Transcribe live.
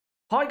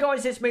Hi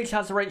guys, it's me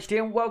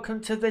ChazzaHDF and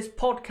welcome to this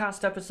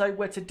podcast episode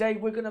where today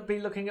we're going to be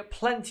looking at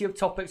plenty of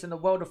topics in the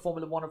world of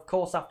Formula 1, of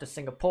course, after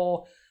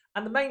Singapore.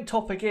 And the main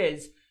topic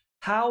is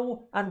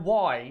how and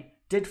why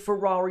did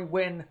Ferrari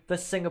win the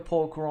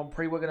Singapore Grand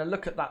Prix? We're going to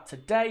look at that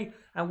today.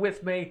 And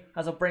with me,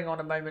 as I'll bring on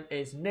a moment,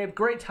 is Nib.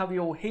 Great to have you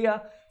all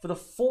here for the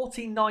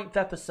 49th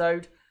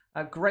episode.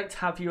 Great to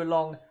have you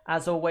along,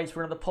 as always,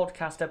 for another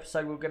podcast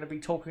episode. We're going to be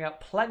talking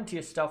about plenty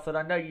of stuff that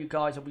I know you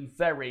guys will be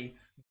very,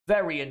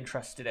 very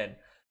interested in.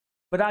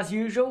 But as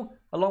usual,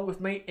 along with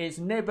me is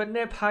Nib. And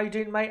Nib, how you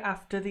doing, mate,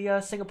 after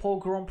the Singapore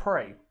Grand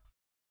Prix?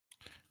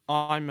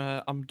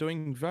 I'm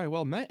doing very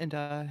well, mate. And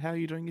how are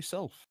you doing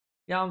yourself?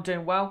 Yeah, I'm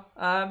doing well.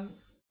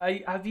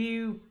 Have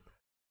you,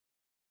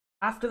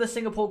 after the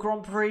Singapore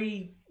Grand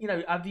Prix,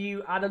 have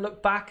you had a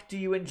look back? Do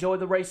you enjoy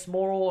the race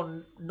more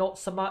or not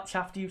so much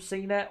after you've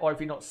seen it? Or have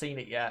you not seen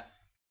it yet?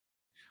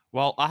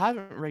 Well, I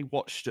haven't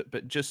rewatched it,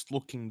 but just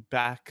looking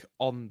back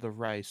on the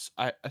race,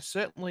 I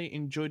certainly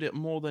enjoyed it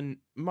more than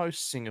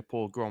most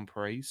Singapore Grand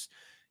Prix.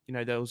 You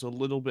know, there was a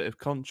little bit of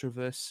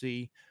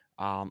controversy,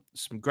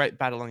 some great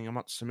battling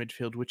amongst the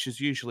midfield, which is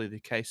usually the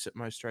case at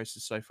most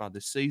races so far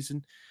this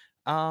season.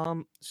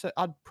 So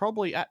I'd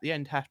probably at the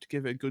end have to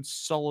give it a good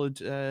solid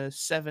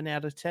 7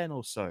 out of 10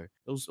 or so.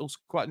 It was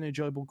quite an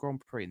enjoyable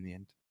Grand Prix in the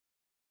end.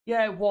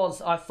 Yeah, it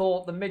was. I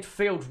thought the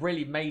midfield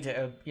really made it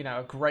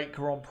a great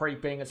Grand Prix,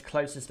 being as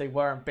close as they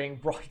were and being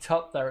right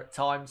up there at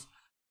times,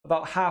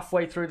 about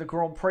halfway through the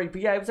Grand Prix.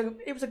 But yeah,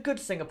 it was a good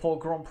Singapore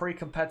Grand Prix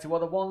compared to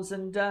other ones,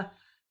 and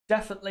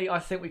definitely I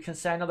think we can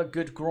say another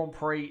good Grand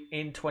Prix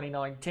in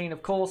 2019.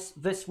 Of course,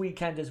 this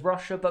weekend is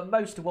Russia, but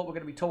most of what we're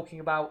going to be talking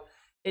about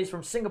is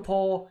from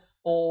Singapore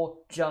or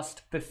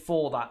just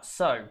before that.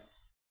 So,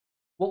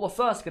 what we're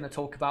first going to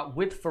talk about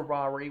with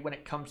Ferrari when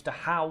it comes to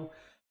how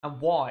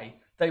and why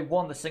they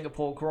won the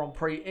Singapore Grand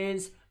Prix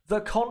is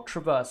the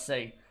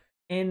controversy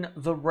in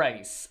the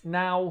race.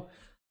 Now,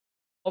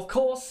 of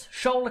course,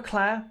 Charles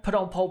Leclerc put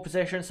on pole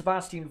position.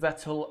 Sebastian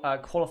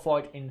Vettel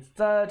qualified in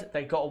third.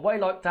 They got away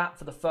like that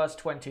for the first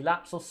 20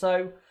 laps or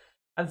so.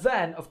 And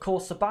then, of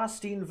course,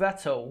 Sebastian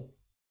Vettel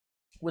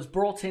was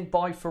brought in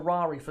by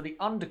Ferrari for the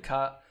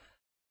undercut.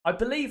 I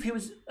believe he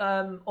was,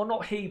 or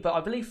not he, but I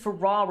believe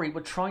Ferrari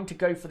were trying to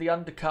go for the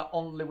undercut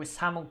on Lewis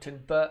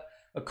Hamilton. But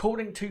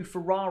according to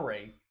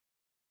Ferrari,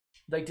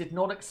 they did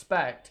not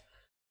expect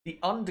the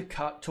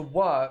undercut to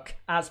work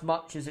as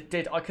much as it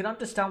did. I can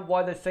understand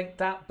why they think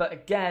that, but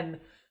again,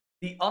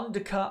 the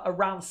undercut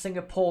around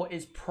Singapore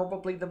is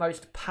probably the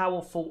most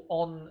powerful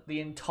on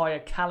the entire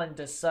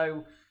calendar,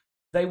 so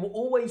they were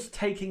always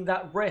taking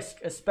that risk,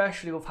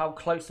 especially with how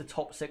close the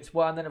top six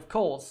were. And then, of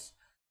course,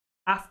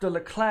 after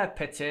Leclerc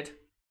pitted,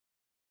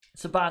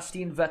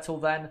 Sebastian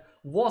Vettel then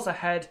was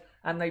ahead,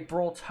 and they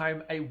brought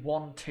home a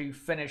 1-2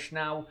 finish.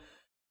 Now,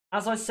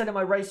 as I said in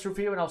my race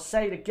review, and I'll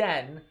say it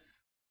again,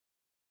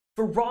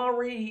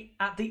 Ferrari,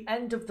 at the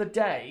end of the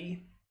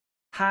day,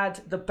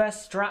 had the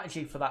best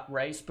strategy for that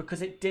race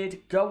because it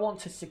did go on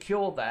to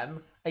secure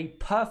them a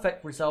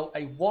perfect result,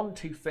 a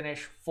 1-2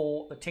 finish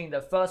for the team, their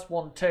first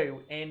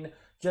 1-2 in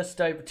just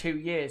over 2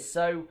 years.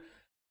 So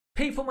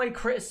people may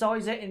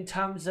criticise it in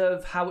terms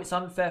of how it's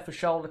unfair for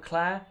Charles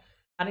Leclerc.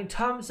 And in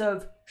terms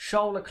of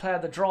Charles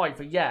Leclerc, the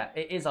driver, yeah,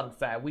 it is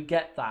unfair. We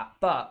get that.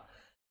 But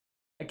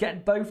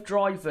again, both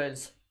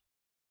drivers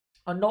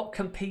are not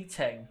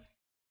competing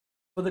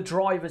for the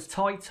driver's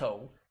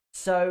title.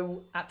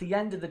 So at the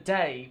end of the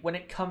day, when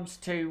it comes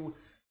to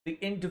the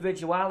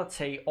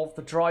individuality of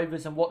the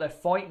drivers and what they're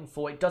fighting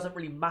for, it doesn't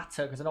really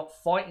matter because they're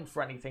not fighting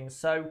for anything.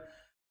 So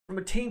from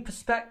a team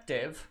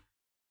perspective,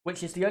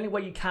 which is the only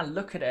way you can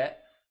look at it,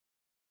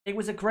 it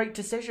was a great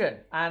decision.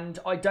 And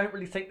I don't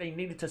really think they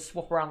needed to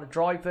swap around the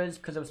drivers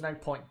because there was no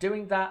point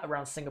doing that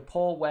around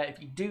Singapore, where if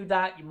you do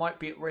that, you might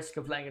be at risk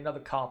of letting another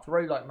car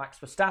through like Max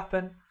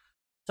Verstappen.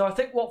 So I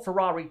think what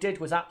Ferrari did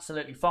was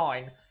absolutely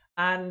fine.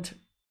 And,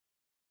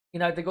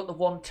 they got the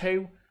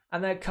 1-2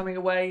 and they're coming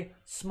away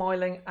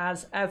smiling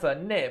as ever.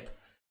 Nib,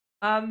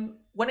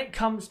 when it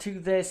comes to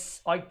this,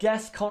 I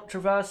guess,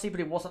 controversy, but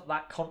it wasn't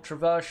that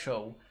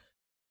controversial.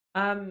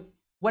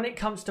 When it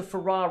comes to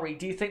Ferrari,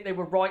 do you think they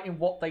were right in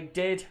what they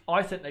did?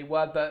 I think they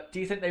were, but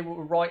do you think they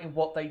were right in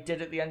what they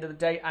did at the end of the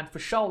day? And for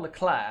Charles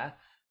Leclerc,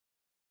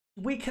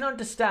 we can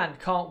understand,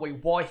 can't we,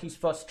 why he's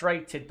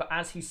frustrated. But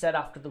as he said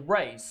after the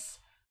race,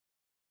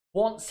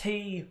 once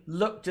he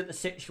looked at the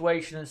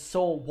situation and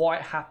saw why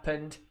it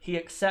happened, he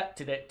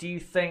accepted it. Do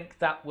you think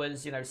that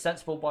was,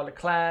 sensible by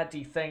Leclerc? Do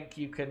you think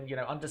you can,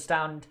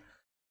 understand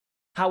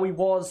how he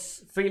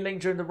was feeling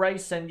during the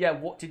race? And yeah,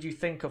 what did you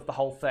think of the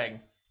whole thing?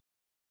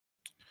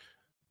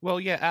 Well,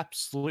 yeah,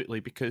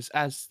 absolutely. Because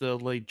as the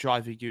lead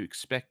driver, you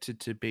expected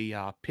to be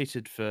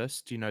pitted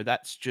first. You know,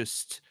 that's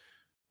just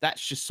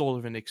sort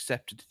of an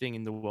accepted thing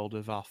in the world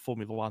of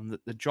Formula One,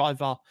 that the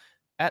driver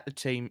at the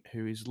team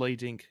who is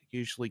leading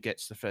usually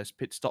gets the first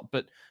pit stop.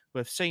 But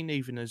we've seen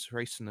even as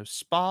recent as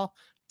Spa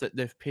that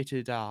they've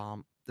pitted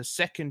the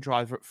second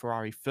driver at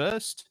Ferrari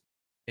first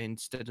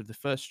instead of the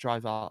first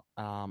driver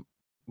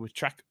with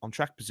track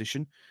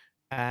position.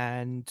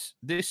 And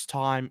this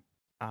time,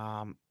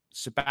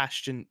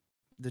 Sebastian,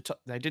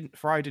 they didn't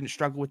Ferrari didn't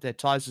struggle with their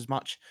tires as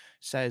much,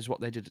 say, as what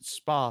they did at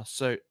Spa.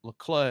 So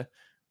Leclerc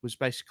was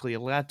basically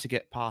allowed to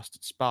get past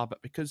at Spa,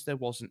 but because there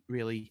wasn't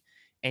really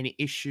any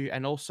issue,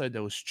 and also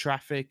there was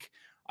traffic.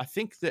 I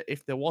think that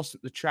if there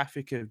wasn't the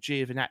traffic of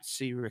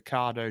Giovinazzi,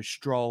 Ricciardo,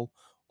 Stroll,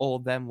 all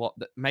of them, what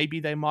that maybe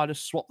they might have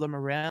swapped them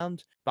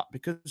around. But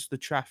because the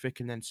traffic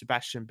and then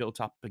Sebastian built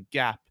up a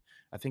gap,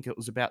 I think it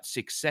was about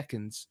 6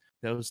 seconds.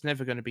 There was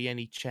never going to be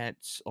any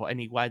chance or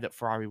any way that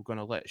Ferrari were going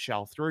to let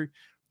Charles through,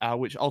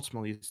 which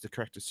ultimately is the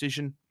correct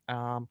decision.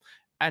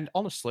 And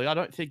honestly, I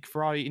don't think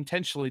Ferrari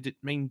intentionally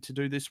didn't mean to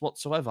do this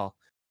whatsoever.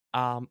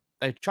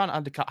 They're trying to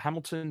undercut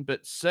Hamilton,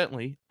 but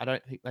certainly I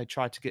don't think they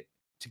tried to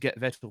get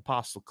Vettel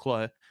past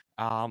Leclerc.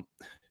 Um,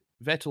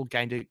 Vettel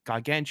gained a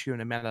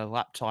gargantuan amount of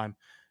lap time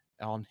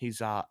on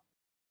his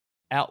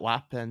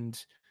outlap,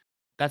 and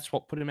that's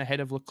what put him ahead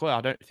of Leclerc.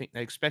 I don't think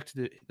they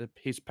expected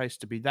his pace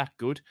to be that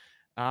good,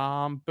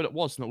 but it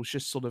wasn't. It was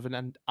just sort of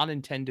an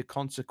unintended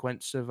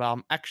consequence of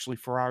actually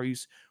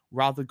Ferrari's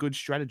rather good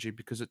strategy,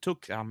 because it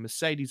took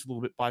Mercedes a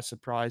little bit by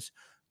surprise,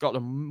 got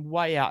them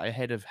way out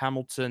ahead of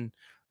Hamilton,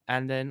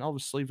 and then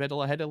obviously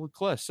Vettel ahead of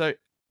Leclerc. So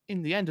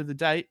in the end of the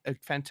day, a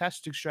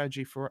fantastic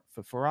strategy for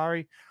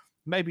Ferrari.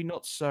 Maybe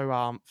not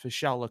so for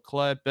Charles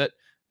Leclerc, but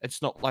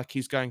it's not like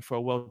he's going for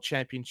a world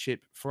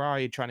championship.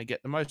 Ferrari are trying to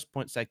get the most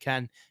points they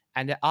can,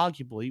 and they're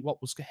arguably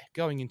what was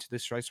going into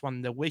this race, one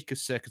of the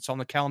weakest circuits on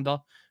the calendar.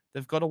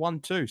 They've got a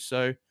 1-2.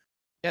 So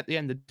at the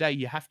end of the day,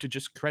 you have to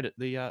just credit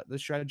the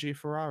strategy of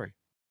Ferrari.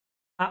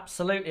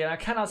 Absolutely, and I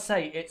cannot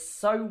say it's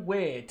so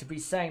weird to be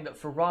saying that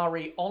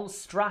Ferrari on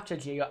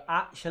strategy are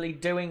actually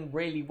doing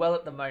really well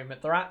at the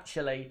moment. They're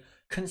actually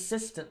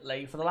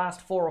consistently, for the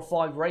last 4 or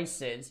 5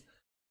 races,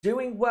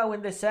 doing well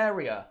in this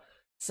area.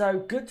 So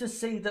good to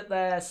see that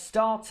they're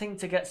starting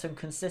to get some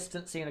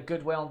consistency in a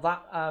good way on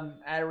that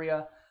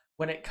area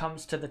when it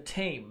comes to the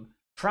team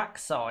track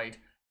side.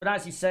 But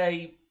as you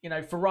say,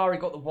 Ferrari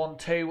got the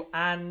 1-2,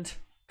 and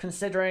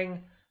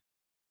considering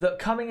that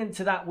coming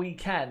into that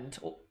weekend,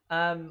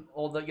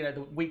 or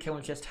the weekend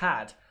we just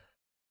had,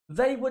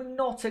 they were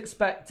not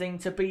expecting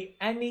to be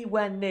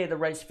anywhere near the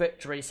race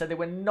victory, so they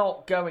were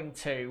not going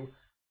to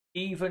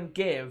even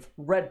give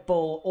Red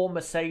Bull or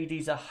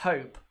Mercedes a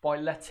hope by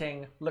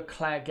letting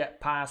Leclerc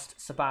get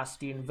past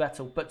Sebastian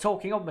Vettel. But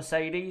talking of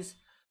Mercedes,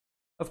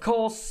 of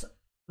course,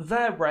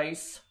 their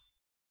race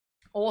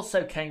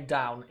also came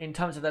down in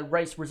terms of their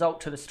race result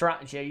to the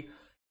strategy,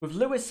 with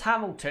Lewis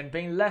Hamilton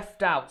being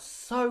left out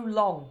so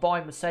long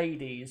by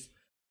Mercedes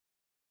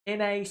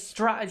in a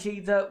strategy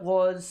that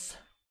was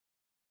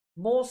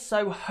more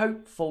so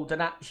hopeful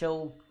than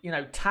actual,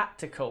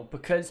 tactical,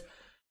 because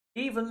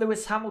even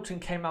Lewis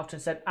Hamilton came out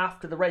and said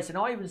after the race, and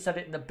I even said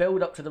it in the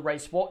build-up to the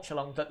race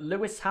watch-along, that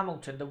Lewis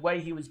Hamilton, the way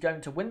he was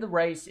going to win the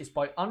race is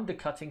by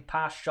undercutting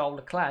past Charles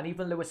Leclerc. And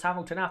even Lewis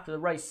Hamilton after the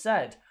race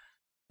said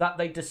that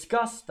they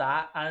discussed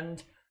that,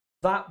 and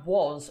that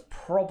was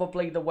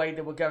probably the way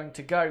they were going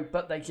to go,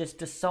 but they just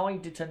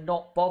decided to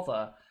not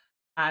bother.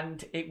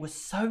 And it was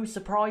so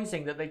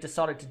surprising that they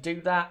decided to do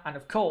that. And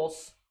of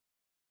course,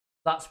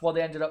 that's why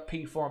they ended up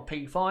P4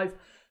 and P5.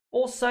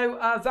 Also,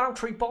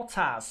 Valtteri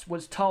Bottas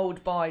was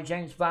told by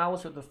James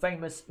Vowles with the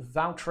famous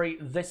Valtteri,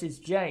 this is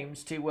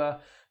James, to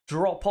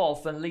drop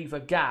off and leave a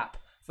gap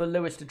for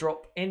Lewis to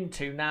drop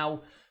into.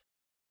 Now,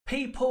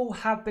 people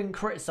have been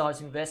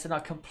criticising this, and I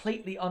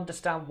completely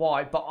understand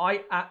why, but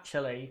I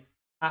actually,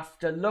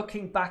 after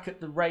looking back at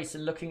the race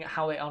and looking at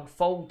how it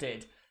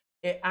unfolded,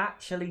 it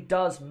actually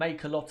does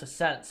make a lot of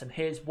sense, and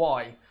here's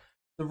why.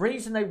 The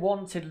reason they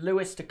wanted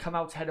Lewis to come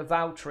out ahead of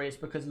Valtteri is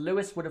because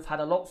Lewis would have had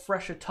a lot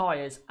fresher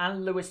tyres,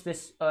 and Lewis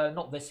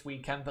not this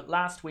weekend, but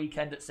last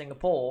weekend at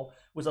Singapore,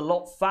 was a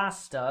lot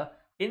faster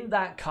in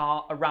that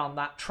car around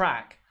that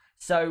track.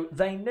 So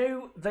they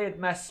knew they had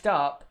messed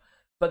up,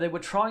 but they were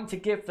trying to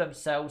give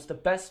themselves the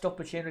best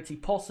opportunity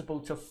possible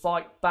to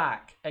fight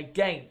back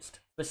against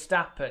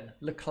Verstappen,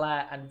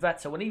 Leclerc and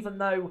Vettel. And even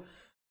though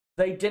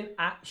they didn't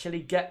actually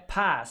get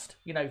past,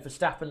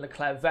 Verstappen,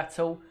 Leclerc,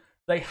 Vettel,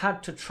 they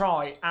had to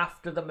try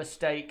after the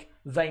mistake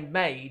they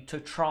made to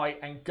try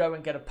and go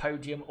and get a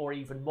podium or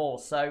even more.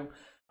 So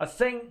I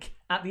think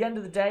at the end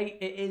of the day,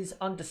 it is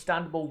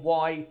understandable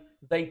why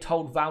they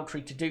told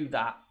Valtteri to do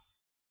that.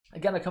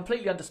 Again, I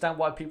completely understand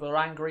why people are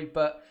angry,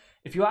 but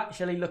if you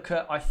actually look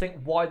at, I think,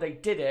 why they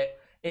did it,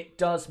 it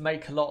does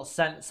make a lot of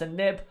sense. And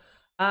Nib,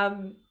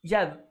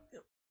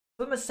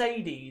 for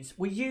Mercedes,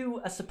 were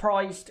you as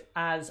surprised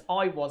as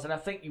I was, and I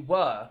think you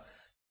were,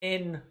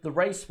 in the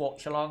race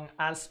watch along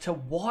as to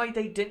why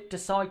they didn't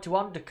decide to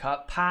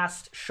undercut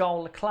past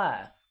Charles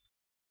Leclerc?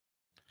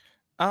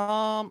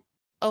 A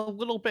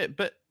little bit,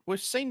 but we've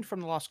seen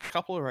from the last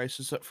couple of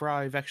races that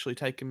Ferrari have actually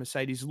taken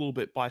Mercedes a little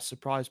bit by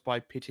surprise by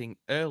pitting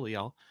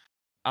earlier.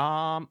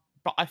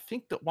 But I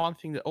think that one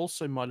thing that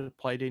also might have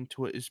played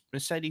into it is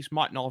Mercedes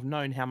might not have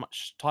known how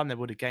much time they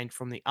would have gained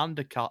from the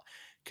undercut,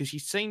 because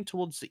you've seen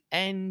towards the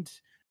end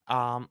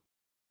um,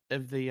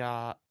 of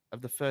the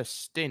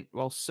first stint,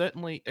 well,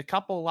 certainly a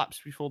couple of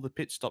laps before the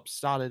pit stop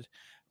started,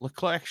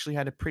 Leclerc actually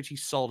had a pretty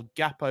solid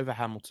gap over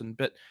Hamilton.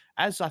 But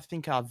as I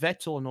think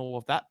Vettel and all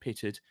of that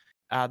pitted,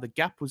 the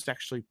gap was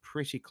actually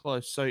pretty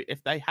close. So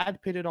if they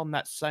had pitted on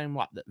that same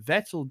lap that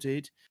Vettel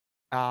did,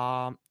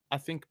 I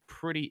think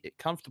pretty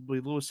comfortably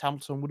Lewis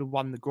Hamilton would have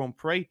won the Grand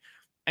Prix.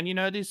 And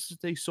there's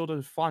these sort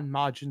of fine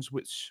margins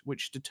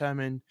which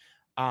determine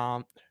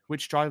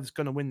which driver's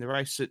going to win the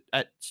race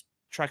at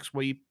tracks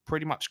where you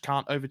pretty much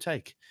can't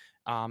overtake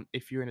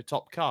if you're in a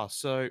top car.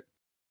 So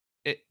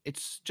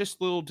it's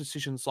just little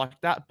decisions like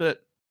that.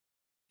 But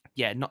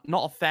yeah,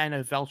 not a fan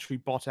of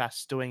Valtteri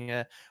Bottas doing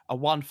a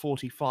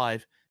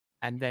 145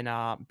 and then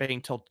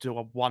being told to do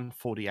a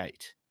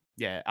 148.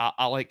 Yeah,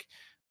 I like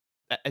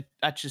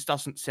that just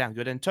doesn't sound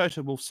good. And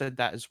Toto Wolff said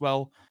that as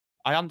well.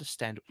 I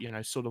understand,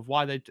 sort of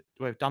why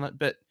they've done it,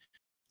 but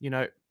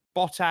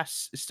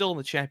Bottas is still in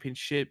the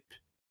championship,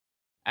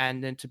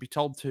 and then to be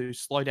told to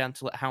slow down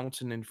to let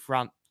Hamilton in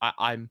front,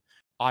 I'm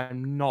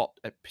not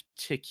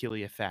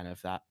particularly a fan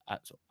of that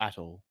at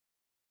all.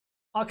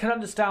 I can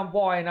understand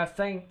why, and I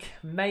think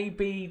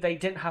maybe they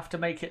didn't have to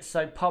make it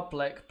so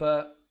public,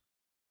 but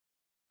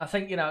I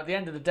think, at the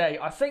end of the day,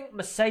 I think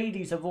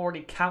Mercedes have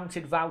already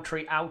counted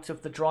Valtteri out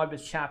of the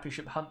Drivers'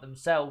 Championship hunt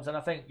themselves, and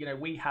I think,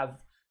 we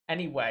have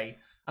anyway,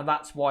 and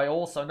that's why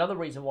also, another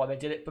reason why they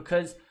did it,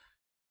 because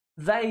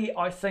they,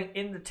 I think,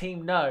 in the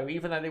team know,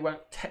 even though they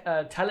won't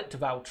tell it to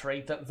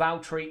Valtteri, that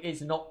Valtteri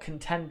is not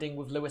contending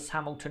with Lewis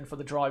Hamilton for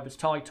the driver's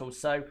title.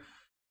 So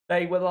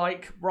they were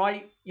like,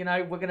 right,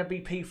 we're going to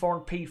be P4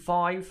 and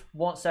P5.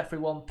 Once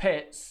everyone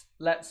pits,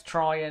 let's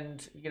try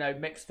and,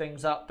 mix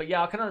things up. But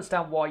yeah, I can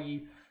understand why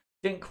you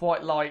didn't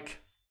quite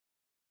like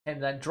him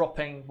then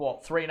dropping,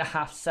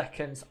 3.5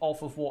 seconds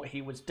off of what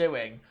he was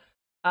doing.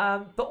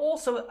 But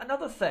also,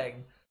 another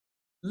thing,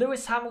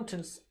 Lewis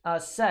Hamilton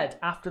said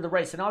after the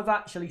race, and I've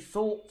actually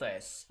thought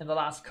this in the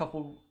last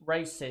couple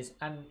races,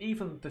 and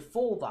even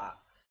before that,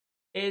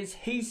 is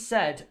he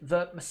said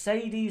that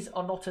Mercedes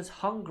are not as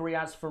hungry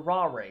as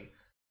Ferrari.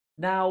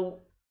 Now,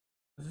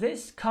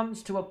 this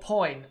comes to a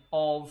point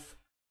of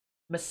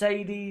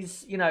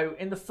Mercedes,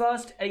 in the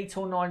first 8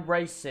 or 9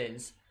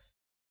 races,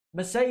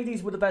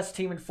 Mercedes were the best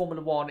team in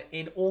Formula 1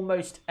 in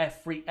almost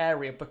every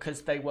area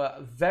because they were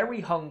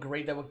very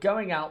hungry. They were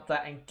going out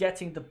there and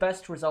getting the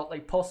best result they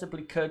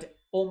possibly could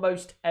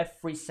almost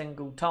every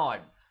single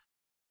time.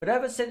 But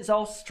ever since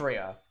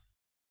Austria,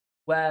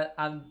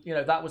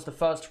 that was the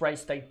first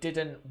race they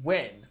didn't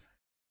win,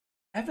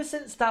 ever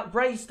since that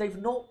race,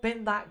 they've not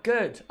been that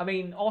good. I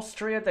mean,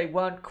 Austria, they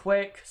weren't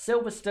quick.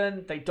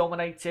 Silverstone, they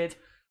dominated.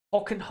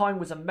 Hockenheim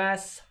was a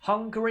mess.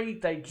 Hungary,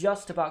 they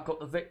just about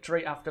got the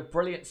victory after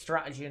brilliant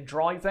strategy and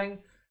driving.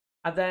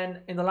 And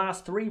then in the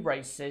last 3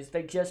 races,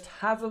 they just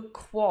haven't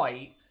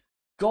quite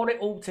got it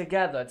all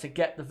together to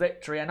get the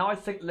victory. And I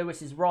think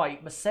Lewis is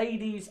right.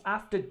 Mercedes,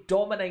 after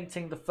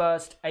dominating the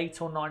first 8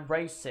 or 9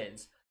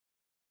 races,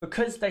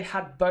 because they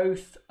had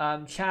both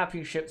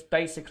championships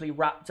basically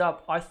wrapped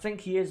up, I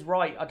think he is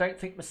right. I don't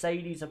think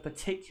Mercedes are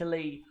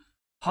particularly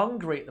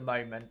hungry at the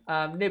moment.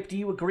 Nib, do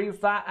you agree with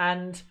that?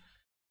 And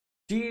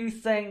do you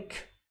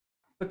think,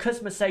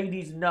 because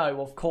Mercedes know,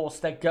 of course,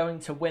 they're going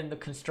to win the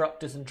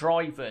constructors and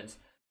drivers,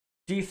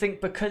 do you think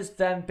because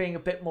them being a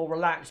bit more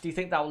relaxed, do you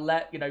think that'll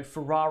let,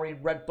 Ferrari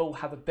and Red Bull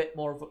have a bit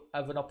more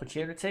of an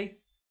opportunity?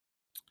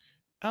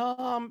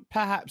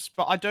 Perhaps,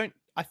 but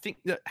I think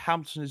that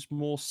Hamilton is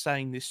more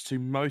saying this to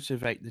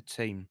motivate the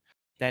team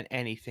than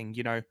anything,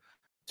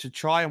 to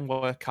try and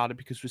work harder,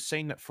 because we've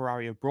seen that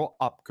Ferrari have brought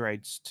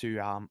upgrades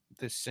to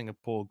the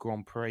Singapore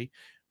Grand Prix,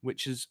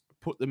 which has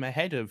put them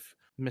ahead of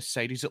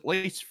Mercedes, at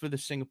least for the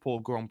Singapore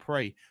Grand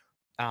Prix,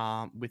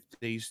 with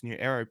these new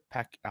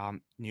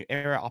new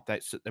aero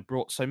updates that they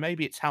brought. So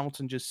maybe it's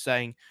Hamilton just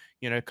saying,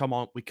 come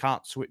on, we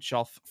can't switch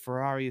off.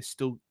 Ferrari is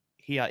still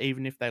here,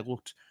 even if they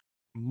looked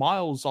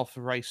miles off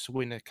the race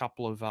win a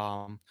couple of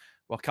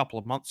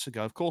months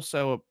ago. Of course,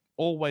 they were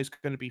always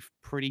going to be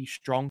pretty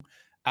strong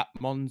at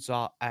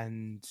Monza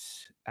and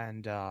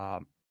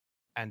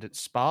at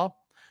Spa.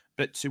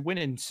 But to win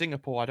in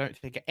Singapore, I don't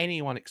think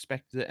anyone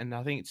expected it, and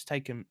I think it's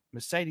taken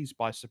Mercedes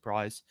by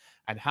surprise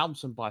and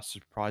Hamilton by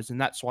surprise, and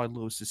that's why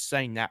Lewis is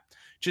saying that,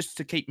 just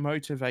to keep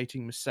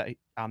motivating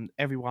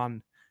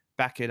everyone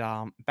back at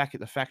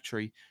the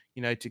factory,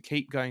 to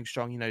keep going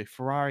strong.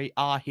 Ferrari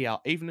are here,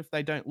 even if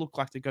they don't look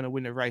like they're going to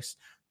win a race,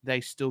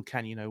 they still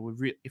can.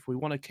 If we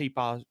want to keep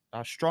our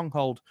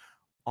stronghold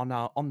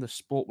on the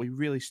sport, we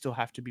really still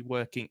have to be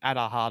working at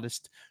our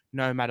hardest,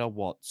 no matter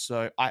what.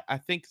 So I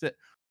think that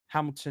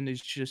Hamilton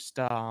is just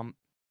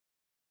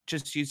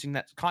using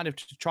that kind of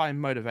to try and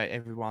motivate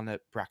everyone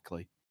at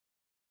Brackley.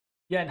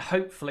 Yeah, and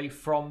hopefully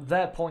from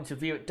their point of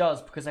view it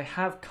does, because they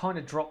have kind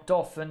of dropped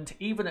off, and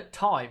even at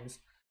times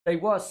they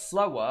were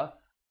slower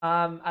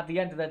at the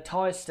end of their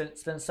tyre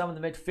stints than some of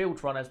the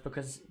midfield runners,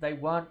 because they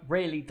weren't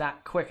really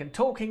that quick. And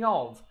talking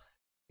of,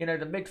 the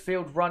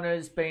midfield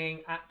runners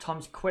being at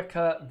times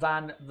quicker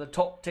than the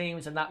top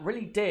teams, and that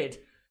really did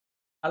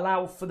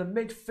allow for the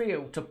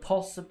midfield to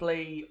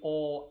possibly,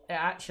 or it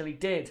actually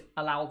did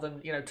allow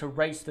them, to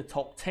race the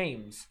top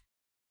teams.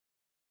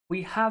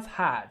 We have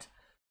had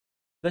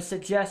the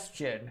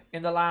suggestion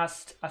in the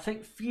last, I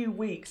think, few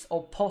weeks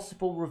of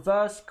possible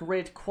reverse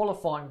grid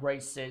qualifying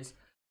races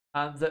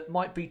that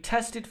might be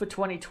tested for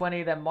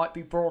 2020, then might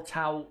be brought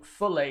out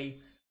fully,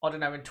 I don't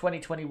know, in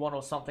 2021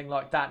 or something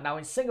like that. Now,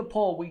 in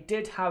Singapore, we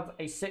did have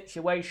a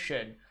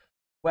situation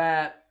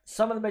where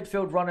some of the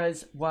midfield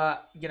runners were,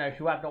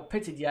 who had not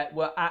pitted yet,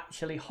 were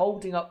actually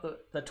holding up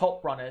the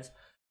top runners,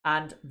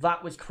 and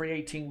that was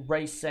creating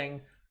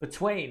racing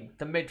between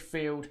the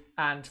midfield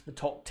and the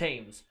top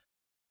teams.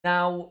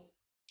 Now,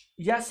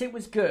 yes, it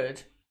was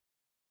good,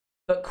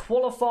 but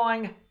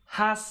qualifying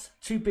has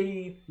to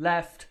be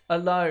left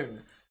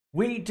alone.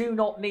 We do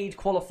not need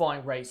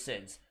qualifying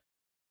races.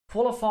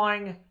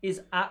 Qualifying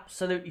is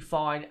absolutely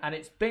fine, and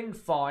it's been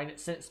fine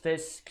since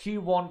this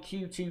Q1,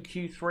 Q2,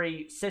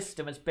 Q3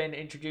 system has been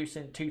introduced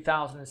in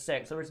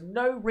 2006. There is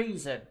no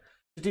reason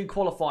to do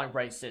qualifying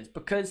races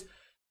because,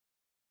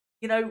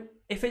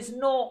 if it's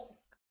not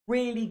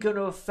really going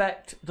to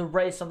affect the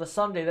race on the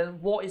Sunday,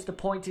 then what is the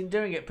point in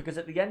doing it? Because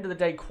at the end of the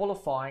day,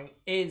 qualifying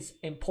is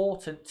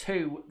important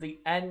to the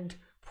end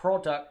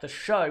product, the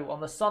show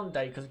on the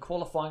Sunday, because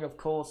qualifying, of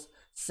course,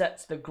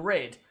 sets the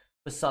grid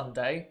for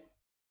Sunday.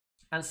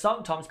 And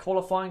sometimes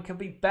qualifying can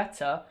be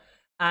better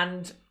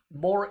and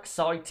more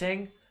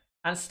exciting,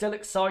 and still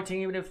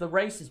exciting even if the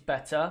race is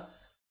better.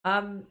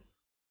 During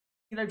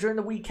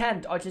the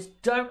weekend, I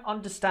just don't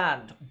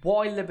understand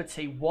why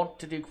Liberty want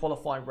to do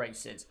qualifying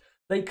races.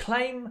 They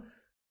claim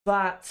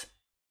that,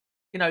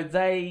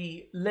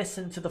 they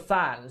listen to the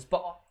fans,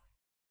 but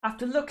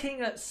after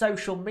looking at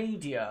social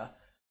media,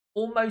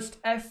 almost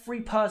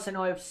every person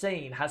I have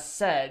seen has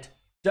said,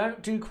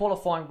 don't do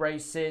qualifying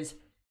races.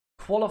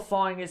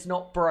 Qualifying is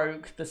not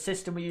broke. The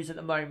system we use at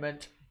the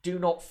moment, do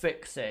not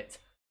fix it.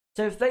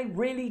 So if they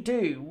really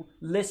do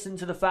listen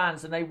to the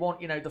fans and they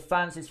want, the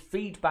fans'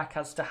 feedback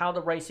as to how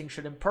the racing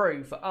should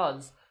improve for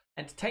us,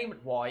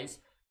 entertainment-wise,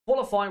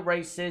 qualifying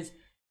races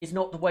is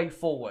not the way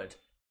forward.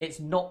 It's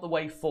not the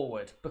way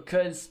forward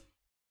because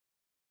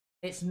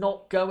it's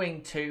not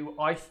going to,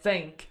 I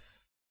think,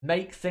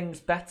 make things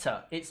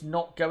better. It's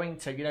not going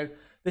to,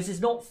 this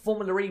is not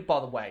Formula E, by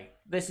the way.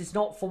 This is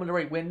not Formula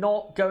E. We're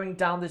not going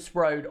down this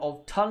road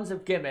of tons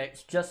of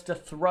gimmicks just to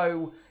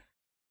throw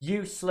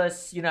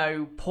useless,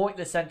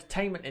 pointless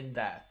entertainment in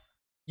there.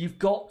 You've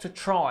got to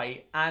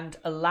try and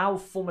allow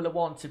Formula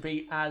One to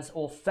be as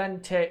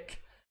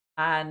authentic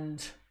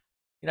and,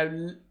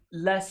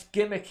 less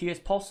gimmicky as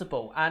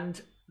possible.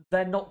 And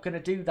they're not going to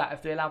do that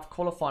if they allow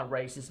qualifying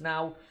races.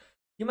 Now,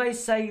 you may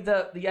say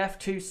that the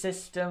F2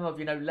 system of,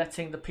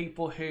 letting the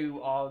people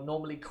who are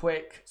normally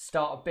quick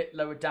start a bit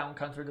lower down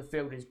through the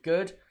field is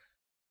good.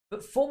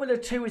 But Formula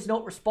 2 is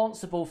not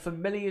responsible for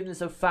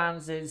millions of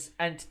fans'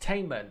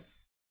 entertainment.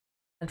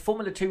 And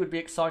Formula 2 would be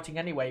exciting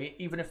anyway,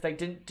 even if they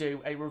didn't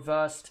do a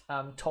reversed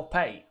top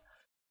 8.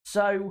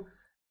 So,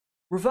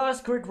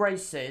 reverse grid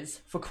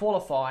races for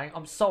qualifying,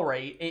 I'm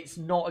sorry, it's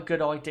not a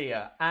good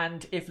idea.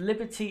 And if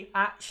Liberty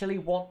actually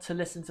want to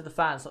listen to the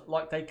fans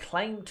like they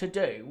claim to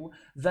do,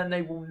 then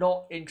they will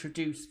not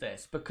introduce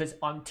this. Because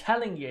I'm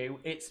telling you,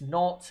 it's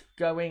not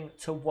going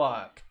to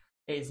work.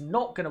 It is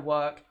not going to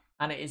work,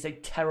 and it is a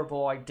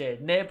terrible idea.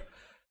 Nib,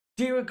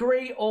 do you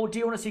agree, or do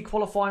you want to see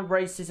qualifying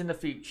races in the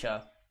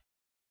future?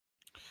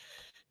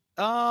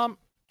 I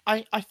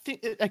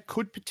think that they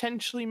could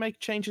potentially make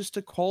changes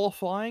to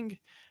qualifying.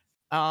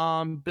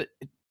 But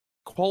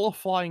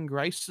qualifying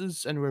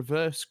races and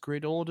reverse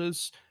grid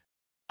orders,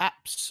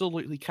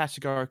 absolutely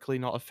categorically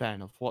not a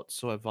fan of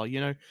whatsoever.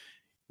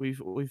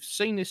 We've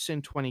seen this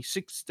in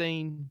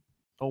 2016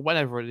 or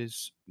whenever it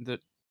is that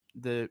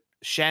the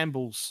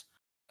shambles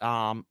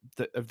of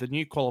the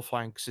new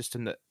qualifying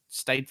system that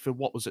stayed for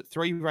what was it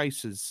 3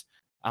 races,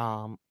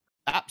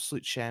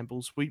 absolute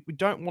shambles. We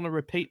don't want a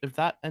repeat of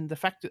that, and the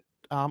fact that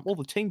all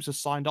the teams are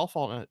signed off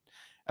on it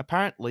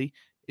apparently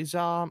is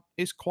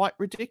quite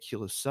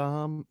ridiculous.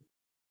 You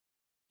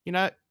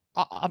know,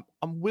 I'm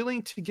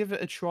willing to give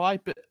it a try,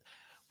 but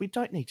we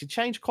don't need to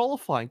change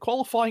qualifying.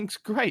 Qualifying's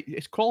great.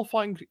 It's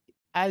qualifying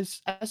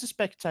as a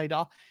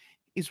spectator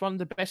is one of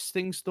the best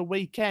things the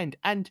weekend.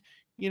 And,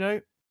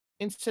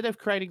 instead of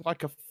creating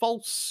like a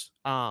false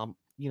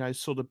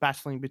sort of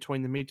battling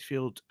between the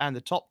midfield and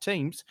the top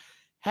teams,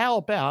 how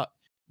about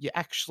you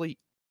actually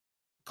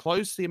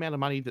close the amount of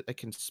money that they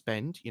can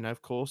spend,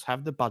 of course,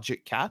 have the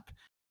budget cap,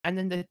 and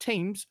then the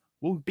teams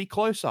will be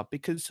closer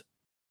because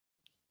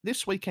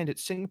this weekend at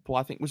Singapore,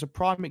 I think, was a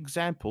prime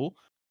example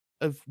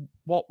of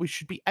what we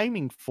should be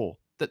aiming for.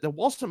 That there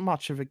wasn't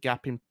much of a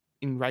gap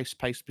in race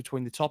pace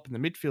between the top and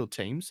the midfield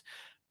teams,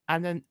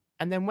 and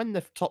then when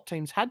the top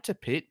teams had to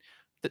pit,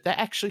 that they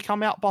actually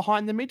come out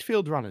behind the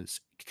midfield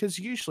runners because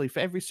usually for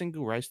every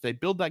single race they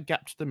build that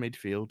gap to the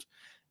midfield,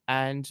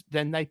 and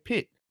then they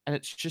pit. And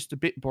it's just a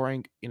bit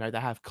boring. They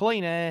have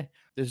clean air.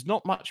 There's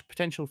not much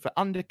potential for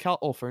undercut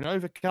or for an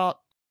overcut,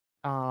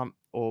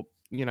 or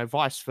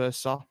vice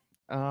versa.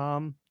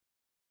 And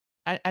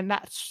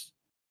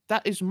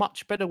that is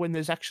much better when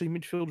there's actually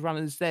midfield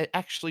runners there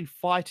actually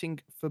fighting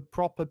for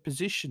proper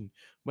position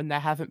when they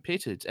haven't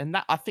pitted. And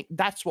that I think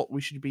that's what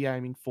we should be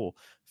aiming for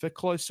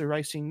closer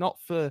racing, not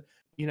for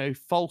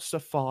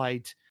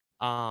falsified,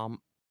 um,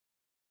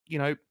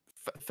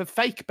 for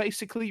fake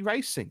basically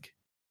racing.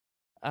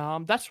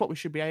 That's what we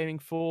should be aiming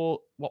for.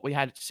 What we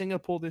had at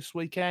Singapore this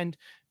weekend,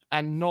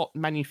 and not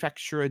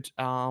manufactured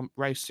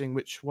racing,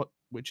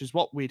 which is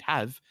what we'd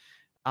have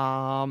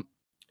um,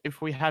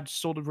 if we had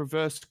sort of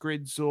reverse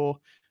grids or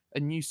a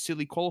new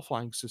silly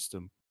qualifying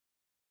system.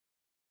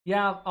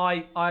 Yeah,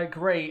 I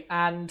agree.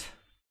 And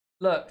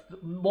look,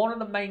 one of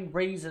the main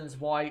reasons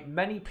why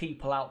many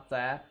people out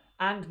there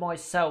and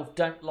myself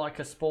don't like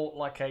a sport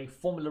like a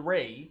Formula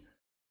E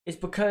is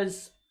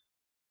because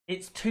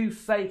it's too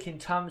fake in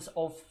terms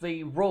of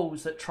the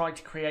rules that try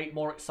to create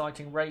more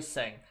exciting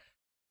racing.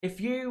 If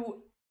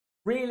you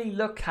really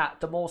look at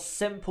the more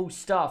simple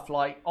stuff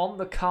like on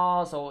the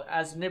cars, or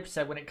as Nib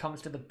said, when it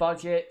comes to the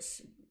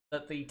budgets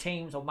that the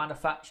teams or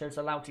manufacturers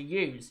are allowed to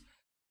use,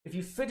 if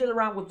you fiddle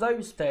around with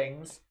those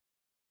things,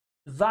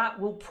 that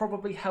will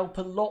probably help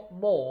a lot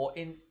more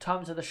in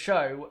terms of the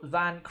show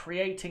than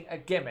creating a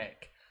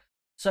gimmick.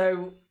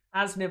 So,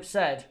 as Nib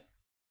said,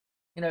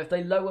 if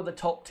they lower the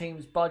top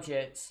teams'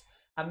 budgets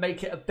and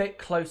make it a bit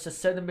closer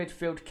so the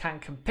midfield can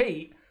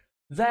compete,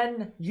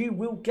 then you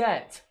will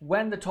get,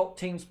 when the top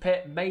teams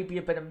pit, maybe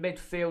a bit of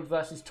midfield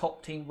versus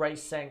top team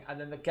racing, and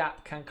then the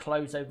gap can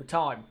close over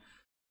time.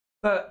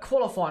 But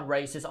qualifying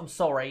races, I'm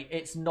sorry,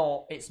 it's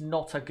not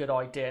a good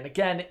idea. And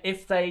again,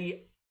 if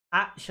they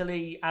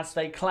actually, as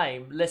they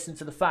claim, listen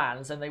to the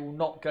fans, and they will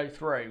not go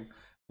through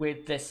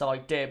with this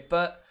idea.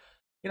 But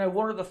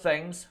one of the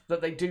things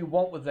that they do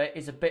want with it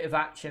is a bit of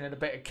action and a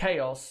bit of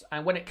chaos.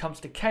 And when it comes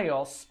to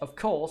chaos, of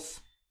course,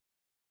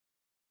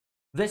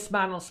 this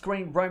man on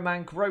screen,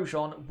 Romain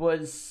Grosjean,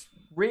 was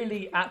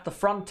really at the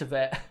front of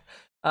it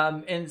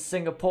in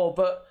Singapore.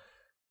 But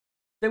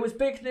there was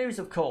big news,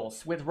 of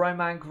course, with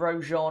Romain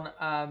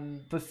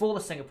Grosjean before the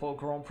Singapore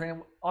Grand Prix.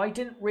 We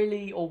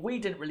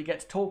didn't really get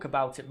to talk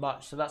about it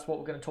much, so that's what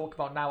we're going to talk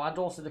about now, and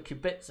also the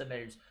Kubica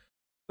news.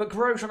 But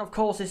Grosjean, of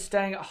course, is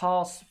staying at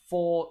Haas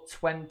for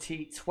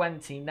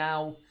 2020.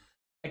 Now,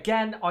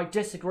 again, I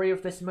disagree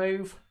with this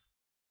move.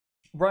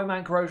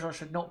 Romain Grosjean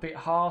should not be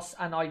at Haas,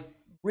 and I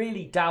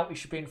really doubt he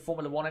should be in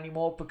Formula 1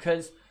 anymore,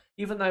 because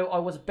even though I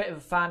was a bit of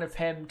a fan of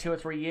him 2 or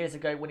 3 years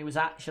ago when he was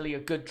actually a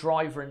good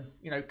driver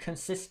and,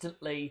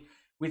 consistently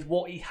with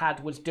what he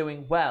had was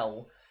doing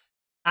well,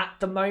 at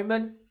the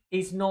moment,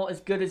 he's not as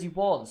good as he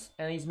was,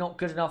 and he's not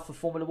good enough for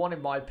Formula 1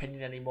 in my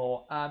opinion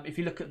anymore. If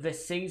you look at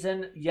this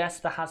season, yes,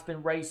 there has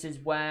been races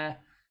where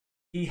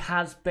he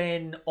has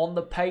been on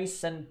the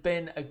pace and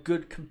been a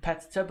good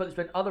competitor, but there's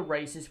been other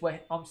races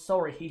where, I'm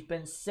sorry, he's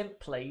been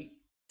simply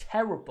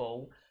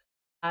terrible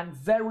and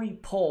very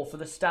poor for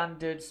the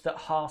standards that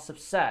Haas have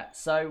set.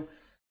 So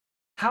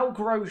how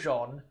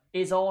Grosjean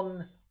is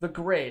on the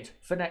grid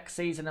for next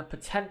season and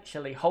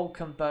potentially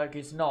Hülkenberg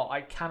is not,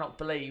 I cannot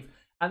believe.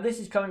 And this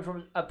is coming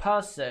from a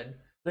person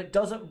that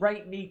doesn't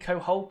rate Nico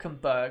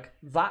Hülkenberg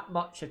that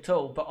much at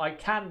all. But I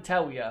can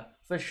tell you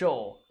for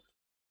sure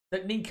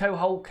that Nico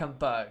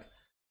Hülkenberg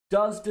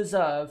does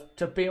deserve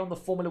to be on the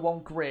Formula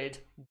 1 grid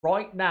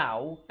right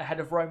now ahead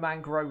of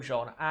Romain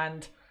Grosjean.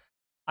 And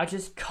I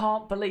just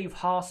can't believe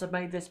Haas have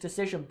made this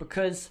decision,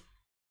 because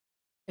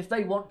if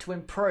they want to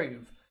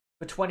improve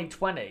for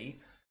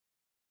 2020,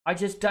 I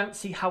just don't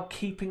see how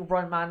keeping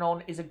Romain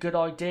on is a good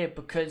idea,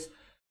 because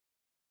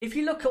if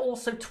you look at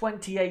also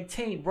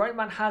 2018,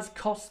 Romain has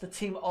cost the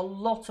team a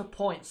lot of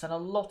points and a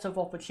lot of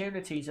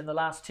opportunities in the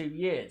last 2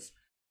 years.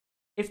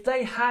 If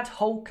they had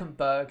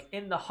Hülkenberg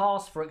in the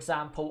Haas, for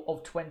example,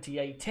 of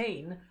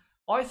 2018,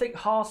 I think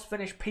Haas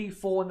finished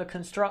P4 in the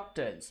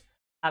Constructors.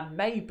 And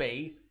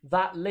maybe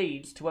that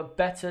leads to a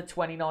better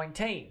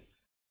 2019.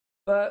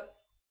 But,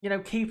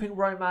 keeping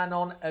Romain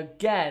on,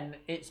 again,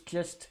 it's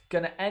just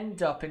going to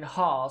end up in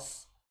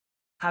Haas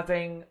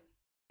having,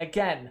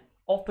 again,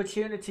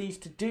 opportunities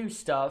to do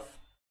stuff,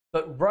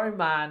 but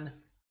Romain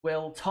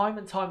will time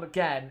and time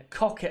again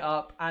cock it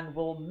up and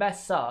will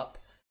mess up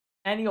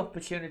any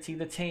opportunity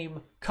the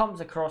team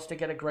comes across to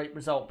get a great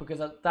result, because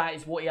that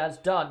is what he has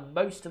done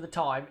most of the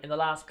time in the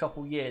last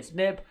couple years.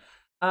 Nib,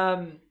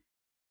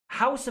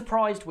 how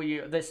surprised were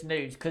you at this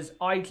news? Because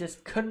I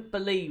just couldn't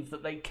believe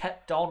that they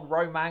kept on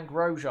Romain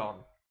Grosjean.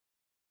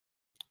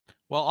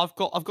 Well, I've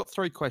got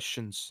 3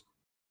 questions.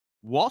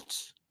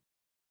 What?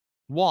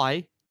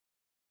 Why?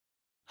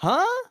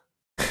 Huh?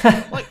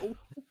 Like,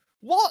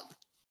 what?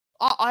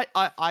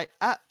 I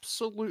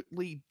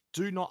absolutely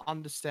do not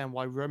understand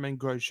why Romain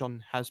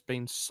Grosjean has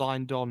been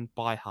signed on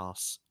by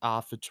Haas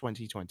for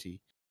 2020.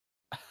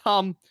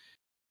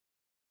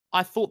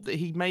 I thought that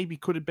he maybe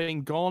could have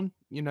been gone,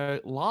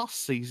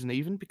 last season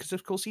even, because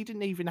of course he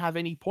didn't even have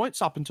any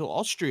points up until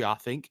Austria. I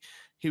think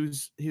he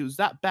was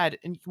that bad,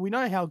 and we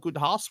know how good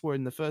Haas were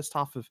in the first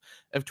half of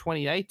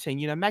 2018.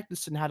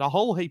 Magnussen had a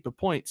whole heap of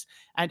points,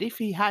 and if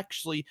he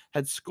actually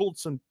had scored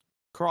some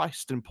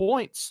Christ and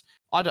points,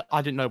 I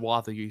didn't know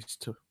what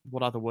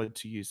other word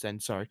to use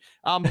then. Sorry,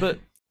 but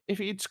if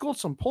he had scored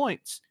some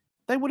points,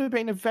 they would have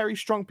been in a very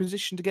strong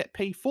position to get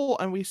P4.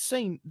 And we've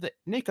seen that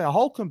Nico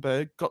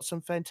Hulkenberg got some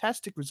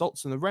fantastic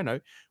results in the Renault,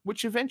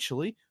 which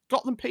eventually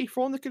got them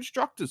P4 in the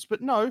constructors.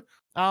 But no,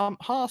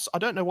 Haas, I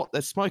don't know what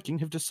they're smoking,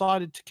 have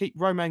decided to keep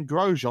Romain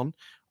Grosjean.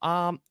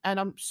 And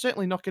I'm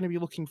certainly not going to be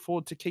looking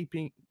forward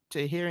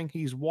to hearing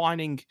his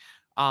whining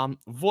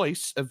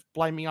voice of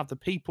blaming other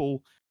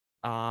people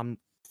um,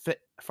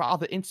 for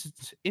other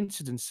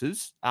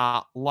incidences,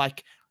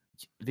 like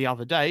the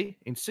other day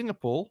in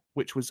Singapore,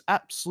 which was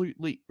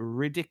absolutely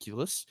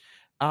ridiculous.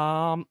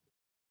 Um,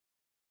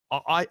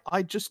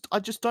 I just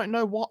don't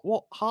know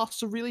what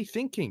Haas are really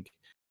thinking.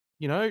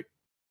 You know,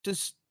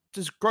 does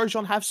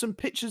Grosjean have some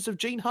pictures of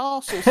Gene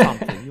Haas or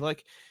something? You're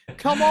like,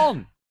 come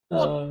on,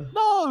 what? Uh,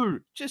 No,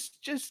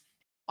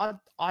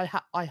 I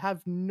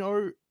have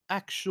no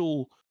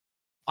actual.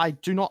 I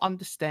do not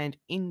understand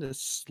in the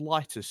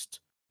slightest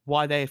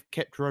why they have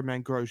kept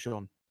Romain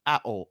Grosjean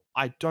at all.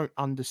 I don't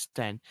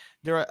understand.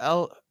 There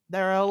are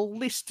a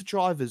list of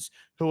drivers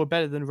who are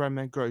better than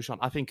Romain Grosjean.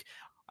 I think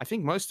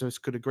most of us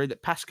could agree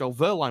that Pascal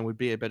Wehrlein would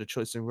be a better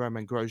choice than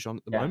Romain Grosjean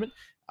at the yeah.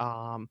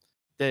 moment.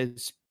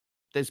 There's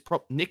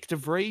Nick de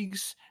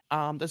Vries.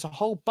 There's a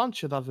whole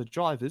bunch of other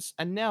drivers,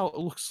 and now it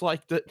looks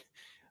like that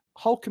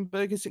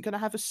Hulkenberg isn't going to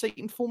have a seat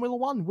in Formula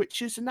One,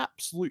 which is an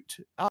absolute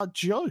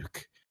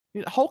joke.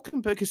 You know,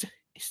 Hulkenberg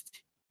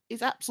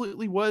is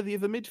absolutely worthy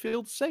of a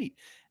midfield seat.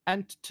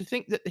 And to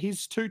think that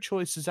his two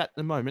choices at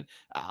the moment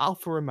are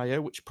Alfa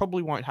Romeo, which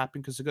probably won't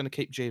happen because they're going to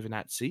keep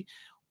Giovinazzi,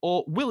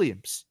 or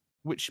Williams,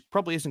 which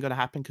probably isn't going to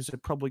happen because they're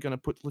probably going to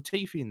put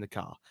Latifi in the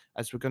car,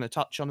 as we're going to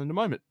touch on in a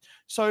moment.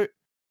 So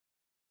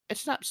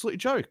it's an absolute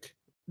joke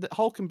that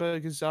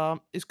Hulkenberg is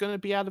going to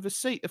be out of a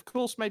seat. Of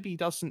course, maybe he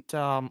doesn't.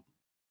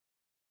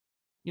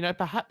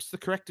 Perhaps the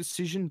correct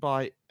decision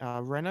by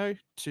Renault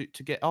to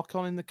get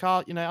Ocon in the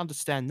car. I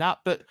understand that,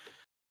 but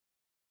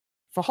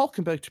for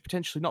Hulkenberg to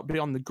potentially not be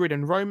on the grid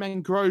and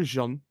Romain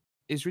Grosjean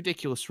is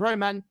ridiculous.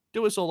 Roman,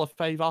 do us all a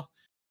favor.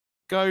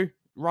 Go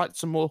write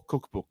some more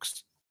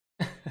cookbooks.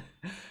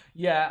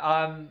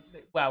 Yeah,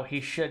 well, he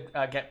should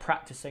get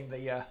practicing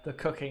the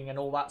cooking and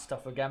all that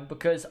stuff again,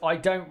 because I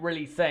don't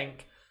really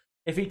think,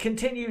 if he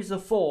continues the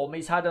form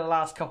he's had in the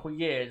last couple of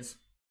years,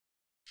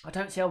 I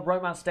don't see how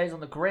Roman stays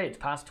on the grid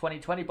past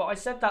 2020. But I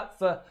said that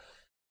for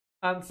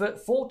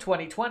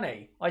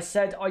 2020. I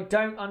said I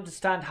don't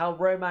understand how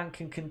Roman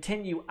can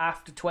continue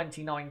after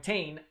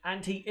 2019,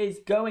 and he is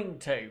going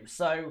to.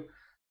 So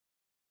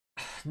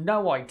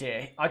no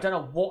idea. I don't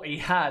know what he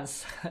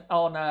has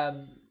on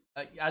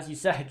as you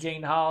said,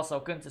 Gene Haas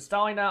or Gunther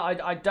Steiner.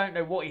 I don't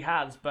know what he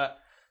has, but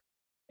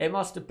it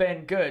must have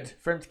been good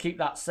for him to keep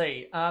that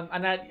seat.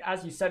 And then,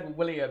 as you said with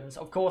Williams,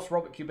 of course,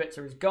 Robert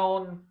Kubica is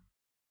gone.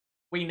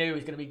 We knew he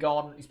was going to be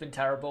gone. He's been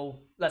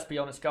terrible. Let's be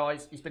honest,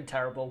 guys. He's been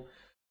terrible.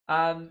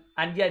 And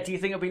yeah, do you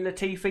think it'll be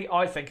Latifi?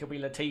 I think it'll be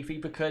Latifi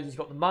because he's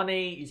got the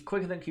money, he's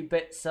quicker than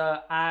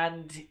Kubica,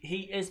 and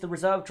he is the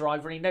reserve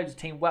driver and he knows the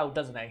team well,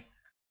 doesn't he?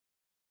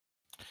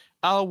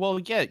 Oh, well,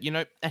 yeah,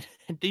 and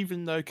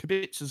even though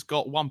Kubica's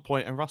got 1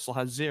 point and Russell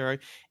has 0,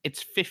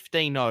 it's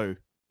 15-0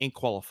 in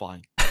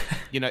qualifying.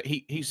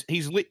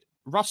 He's lit.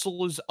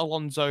 Russell is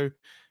Alonso,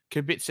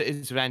 Kubica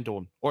is Van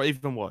Dorn, or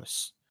even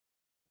worse.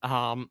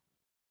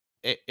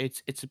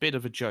 It's a bit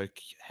of a joke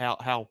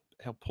how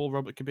poor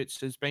Robert Kubica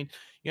has been.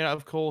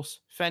 Of course,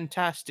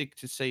 fantastic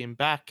to see him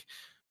back,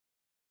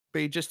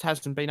 but he just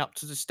hasn't been up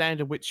to the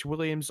standard which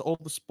Williams or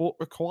the sport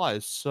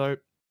requires. So,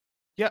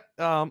 yeah,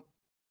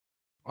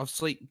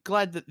 obviously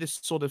glad that this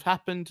sort of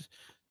happened,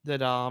 that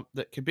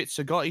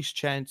Kubica got his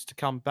chance to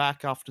come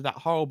back after that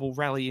horrible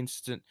rally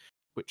incident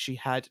which he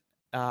had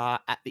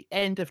at the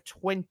end of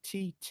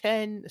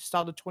 2010,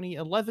 start of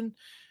 2011.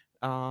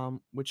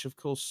 Which of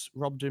course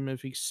robbed him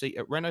of his seat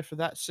at Renault for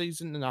that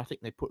season, and I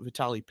think they put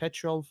Vitaly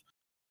Petrov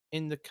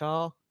in the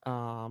car,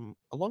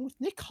 along with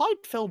Nick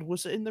Heidfeld.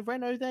 Was it in the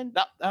Renault then?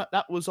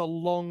 That was a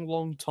long,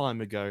 long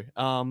time ago.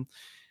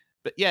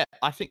 But yeah,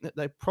 I think that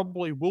they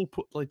probably will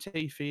put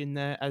Latifi in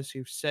there, as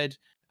you've said.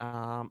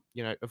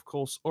 Of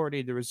course,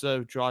 already the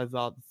reserve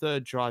driver, the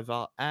third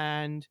driver,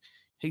 and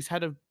he's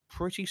had a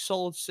pretty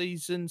solid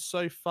season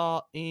so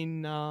far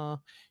in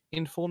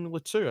Formula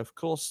 2. Of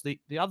course,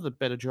 the other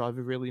better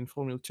driver really in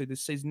Formula 2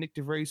 this season, Nick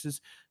de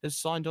Vries, has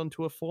signed on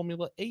to a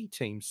Formula E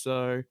team.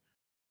 So,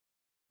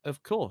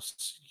 of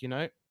course,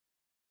 it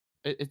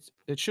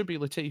should be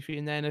Latifi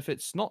in there. And if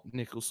it's not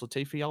Nicholas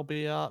Latifi, I'll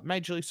be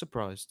majorly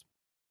surprised.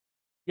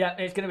 Yeah,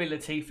 it's going to be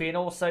Latifi, and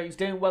also he's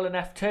doing well in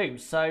F2,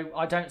 so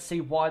I don't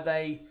see why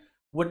they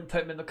wouldn't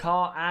put him in the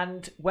car.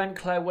 And when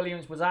Claire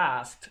Williams was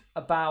asked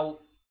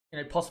about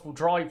possible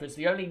drivers,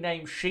 the only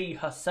name she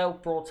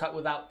herself brought up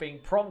without being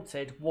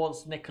prompted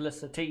was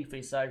Nicholas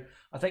Latifi. So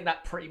I think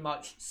that pretty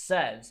much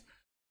says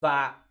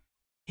that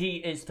he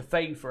is the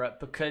favourite,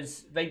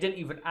 because they didn't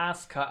even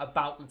ask her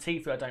about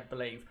Latifi, I don't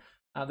believe.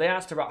 They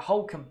asked her about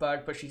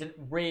Hulkenberg, but she didn't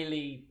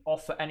really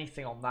offer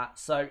anything on that.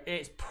 So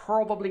it's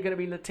probably going to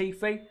be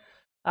Latifi.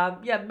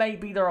 Yeah,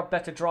 maybe there are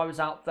better drivers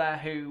out there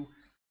who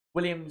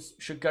Williams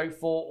should go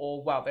for,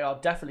 or, well, they are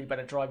definitely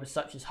better drivers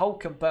such as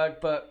Hulkenberg,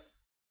 but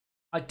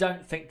I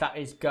don't think that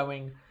is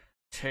going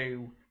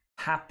to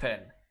happen.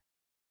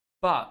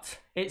 But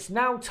it's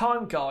now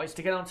time, guys,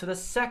 to get on to the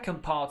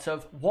second part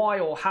of why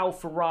or how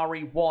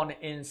Ferrari won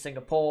in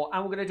Singapore.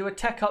 And we're going to do a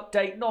tech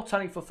update, not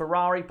only for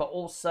Ferrari, but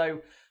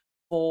also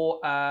for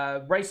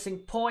Racing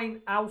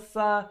Point,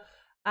 Alfa,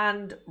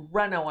 and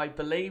Renault, I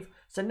believe.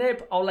 So,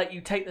 Nib, I'll let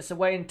you take this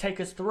away and take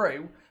us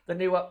through the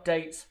new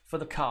updates for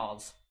the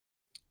cars.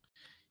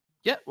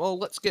 Yeah, well,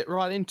 let's get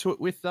right into it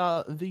with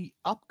the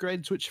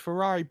upgrades which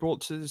Ferrari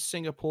brought to the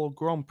Singapore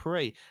Grand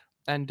Prix.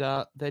 And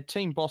their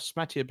team boss,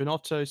 Matteo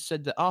Binotto,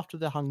 said that after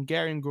the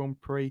Hungarian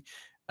Grand Prix,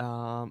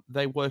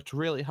 they worked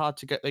really hard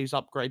to get these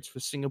upgrades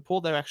for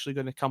Singapore. They're actually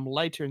going to come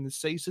later in the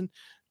season.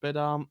 But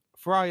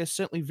Ferrari is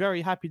certainly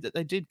very happy that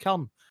they did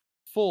come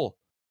for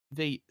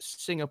the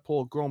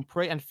Singapore Grand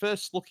Prix. And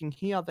first looking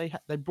here,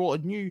 they brought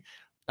a new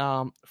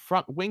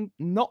front wing,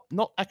 not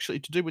actually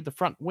to do with the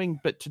front wing,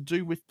 but to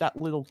do with that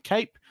little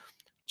cape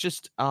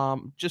just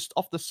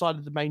off the side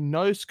of the main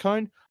nose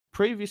cone.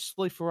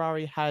 Previously,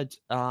 Ferrari had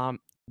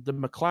the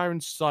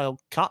McLaren style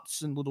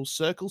cuts and little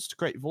circles to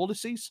create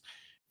vortices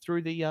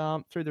through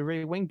the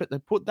rear wing, but they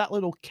put that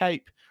little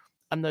cape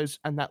and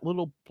that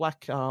little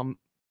black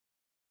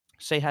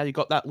see how you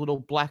got that little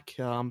black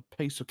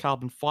piece of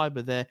carbon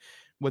fiber there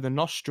where the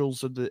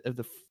nostrils of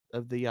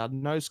the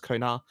nose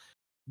cone are.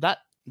 That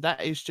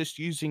is just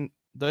using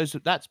those.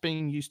 That's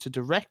being used to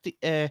direct the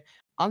air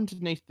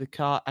underneath the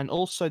car, and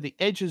also the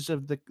edges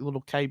of the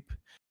little cape,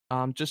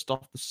 just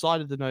off the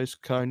side of the nose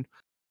cone,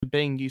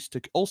 being used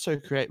to also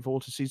create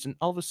vortices. And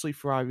obviously,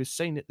 Ferrari has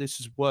seen that this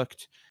has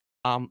worked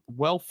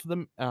well for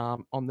them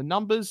on the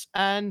numbers,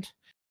 and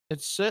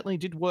it certainly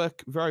did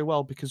work very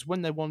well because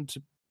when they wanted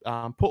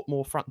to put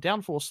more front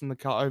downforce in the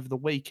car over the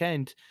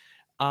weekend,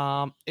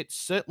 it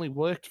certainly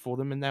worked for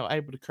them, and they were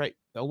able to create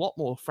a lot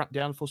more front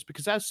downforce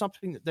because that's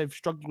something that they've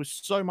struggled with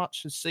so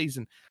much this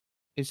season.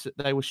 Is that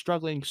they were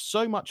struggling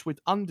so much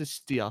with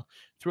understeer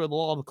through a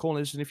lot of the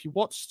corners, and if you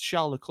watched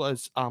Charles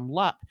Leclerc's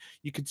lap,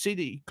 you could see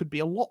that he could be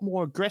a lot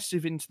more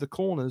aggressive into the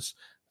corners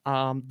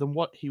than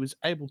what he was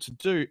able to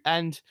do.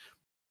 And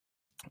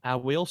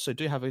we also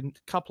do have a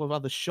couple of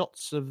other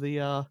shots of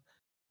the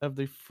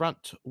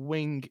front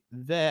wing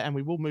there, and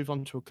we will move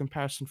on to a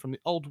comparison from the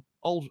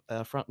old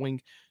front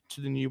wing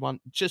to the new one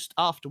just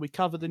after we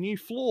cover the new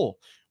floor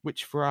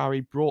which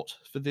Ferrari brought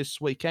for this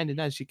weekend. And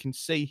as you can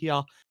see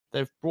here,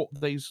 they've brought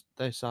this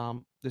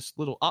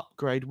little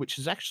upgrade which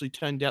has actually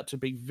turned out to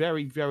be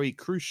very, very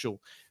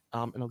crucial,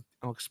 and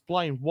I'll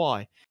explain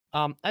why.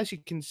 As you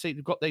can see,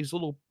 they've got these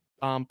little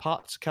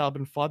parts of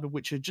carbon fiber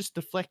which are just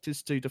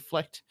deflectors to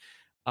deflect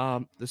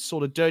the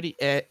sort of dirty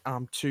air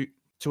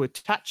to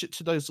attach it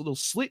to those little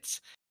slits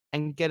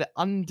and get it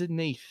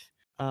underneath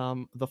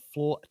the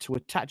floor to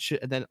attach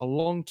it and then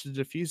along to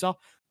the diffuser,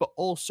 but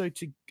also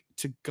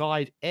to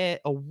guide air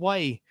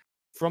away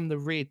from the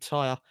rear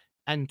tire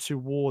and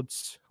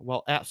towards,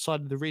 well,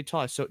 outside of the rear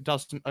tire so it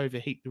doesn't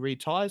overheat the rear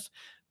tires.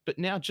 But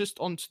now just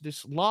onto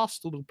this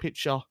last little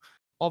picture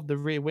of the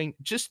rear wing,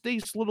 just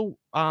these little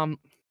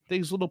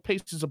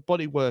pieces of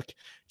bodywork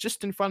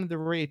just in front of the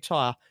rear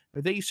tire.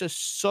 These are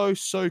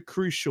so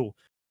crucial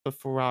for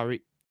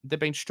Ferrari. They've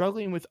been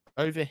struggling with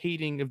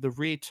overheating of the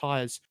rear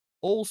tires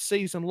all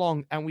season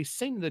long, and we've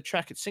seen the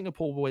track at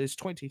Singapore where there's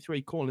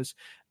 23 corners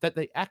that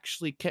they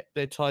actually kept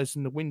their tires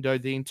in the window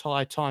the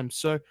entire time.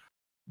 So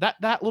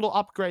that little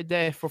upgrade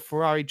there for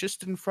Ferrari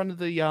just in front of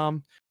the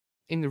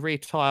in the rear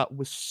tire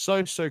was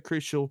so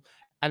crucial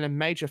and a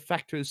major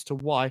factor as to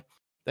why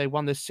they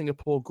won the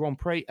Singapore Grand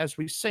Prix. As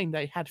we've seen,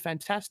 they had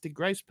fantastic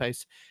race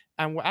pace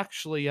and were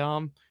actually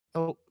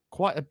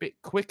quite a bit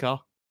quicker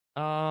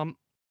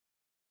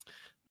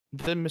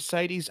the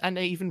Mercedes and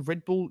even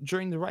Red Bull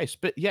during the race.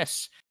 But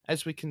yes,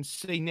 as we can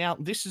see now,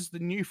 this is the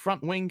new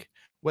front wing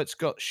where it's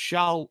got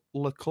Charles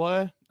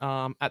Leclerc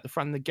at the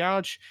front of the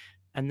garage.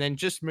 And then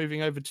just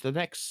moving over to the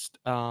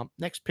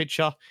next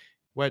picture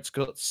where it's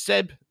got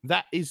Seb.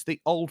 That is the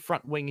old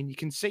front wing. And you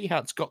can see how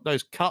it's got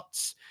those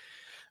cuts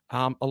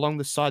along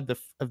the side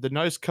of the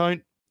nose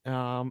cone.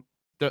 The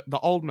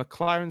old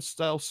McLaren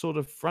style sort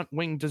of front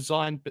wing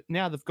design. But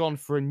now they've gone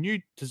for a new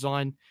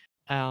design,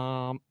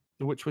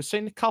 which we've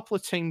seen a couple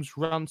of teams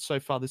run so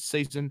far this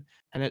season,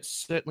 and it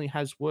certainly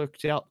has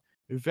worked out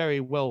very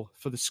well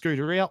for the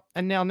Scuderia.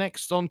 And now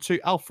next on to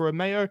Alfa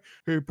Romeo,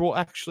 who brought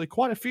actually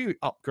quite a few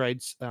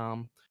upgrades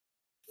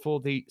for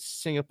the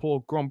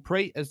Singapore Grand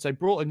Prix, as they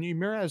brought a new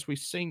mirror, as we've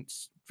seen,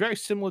 very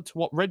similar to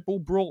what Red Bull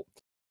brought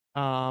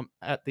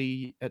at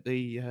the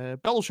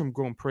Belgium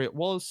Grand Prix. It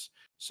was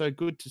so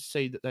good to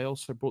see that they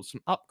also brought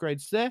some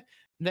upgrades there.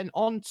 And then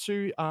on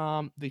to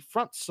the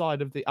front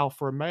side of the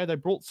Alfa Romeo, they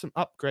brought some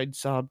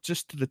upgrades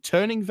just to the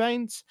turning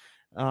vanes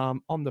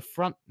on the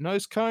front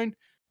nose cone.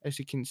 As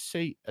you can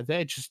see,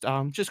 they're just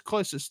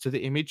closest to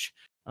the image.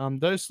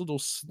 Those little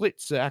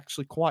slits are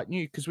actually quite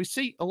new because we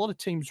see a lot of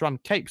teams run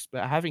capes,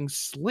 but having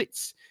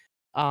slits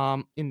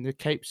in the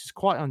capes is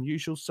quite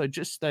unusual. So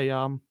just they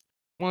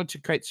wanted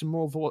to create some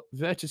more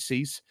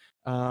vertices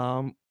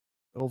or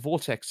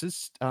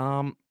vortexes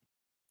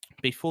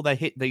before they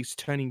hit these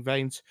turning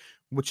vanes,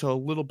 which are a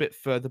little bit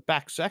further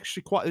back. So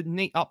actually quite a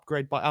neat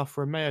upgrade by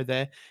Alfa Romeo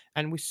there.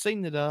 And we've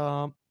seen that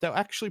they're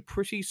actually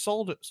pretty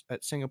solid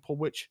at Singapore,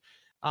 which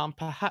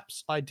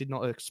perhaps I did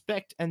not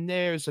expect. And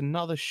there's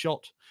another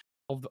shot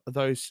of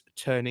those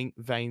turning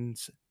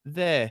vanes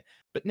there.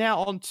 But now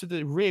onto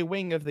the rear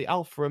wing of the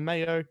Alfa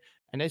Romeo.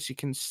 And as you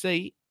can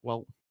see,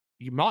 well,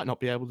 you might not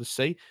be able to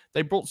see,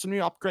 they brought some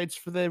new upgrades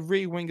for their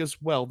rear wing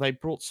as well. They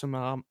brought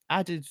some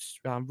added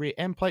rear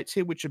end plates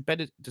here, which are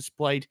better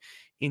displayed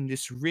in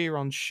this rear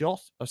on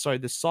shot. Sorry,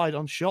 the side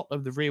on shot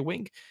of the rear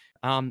wing.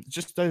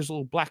 Just those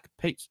little black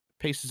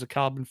pieces of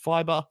carbon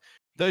fiber.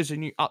 Those are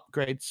new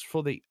upgrades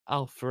for the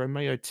Alfa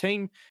Romeo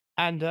team.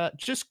 And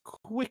just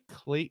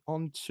quickly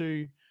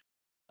onto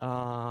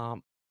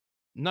um,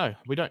 no,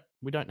 we don't.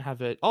 We don't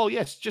have it. Oh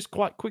yes, just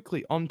quite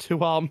quickly onto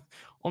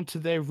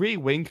their rear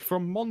wing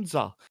from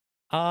Monza.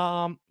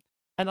 Um,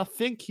 and I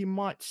think you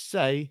might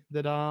say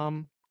that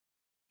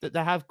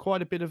they have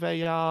quite a bit of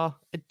a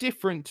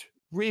different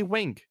rear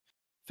wing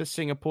for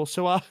Singapore.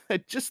 So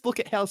just look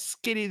at how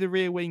skinny the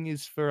rear wing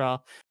is for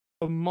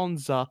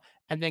Monza,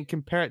 and then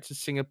compare it to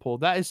Singapore.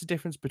 That is the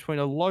difference between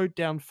a low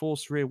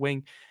downforce rear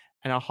wing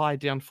and a high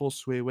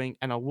downforce rear wing.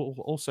 And I will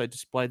also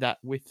display that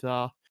with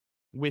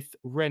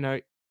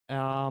Renault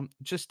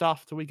just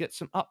after we get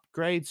some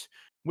upgrades,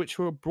 which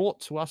were brought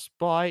to us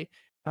by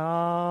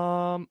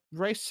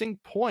Racing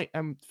Point.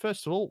 And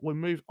first of all, we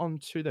move on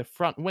to the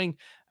front wing,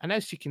 and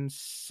as you can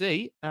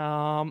see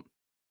how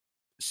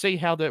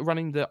they're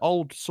running the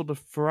old sort of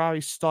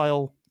Ferrari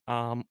style,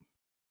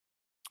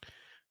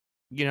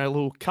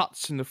 little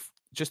cuts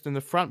just in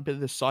the front bit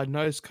of the side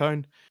nose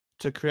cone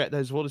to create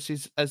those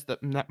vortices, as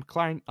that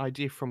McLaren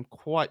idea from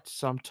quite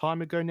some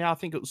time ago now. I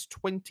think it was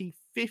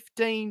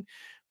 2015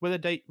 where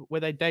they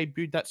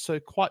debuted that, so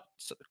quite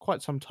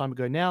some time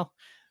ago now.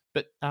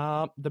 But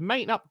the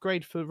main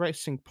upgrade for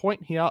Racing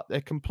Point here,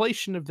 the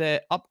completion of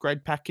their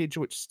upgrade package,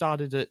 which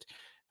started at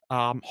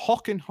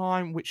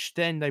Hockenheim, which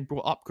then they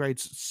brought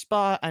upgrades at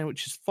Spa, and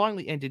which has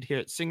finally ended here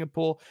at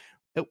Singapore.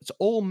 It's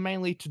all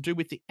mainly to do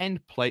with the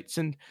end plates,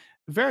 and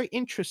very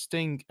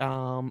interesting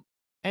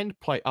end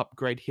plate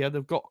upgrade here.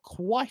 They've got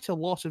quite a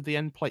lot of the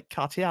end plate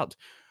cut out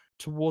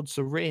towards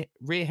the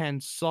rear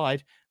hand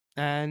side,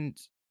 and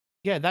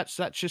yeah, that's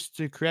just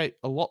to create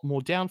a lot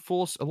more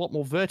downforce, a lot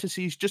more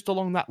vertices just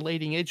along that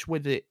leading edge where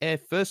the air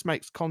first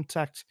makes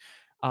contact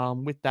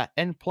with that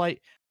end plate.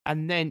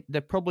 And then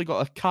they've probably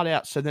got a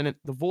cutout, so then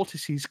the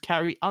vortices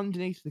carry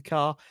underneath the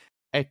car,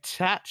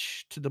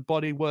 attach to the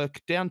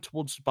bodywork down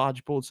towards the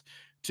barge boards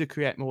to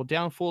create more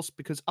downforce.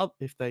 Because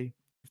if they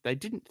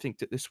didn't think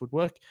that this would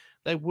work,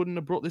 they wouldn't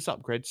have brought this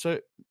upgrade. So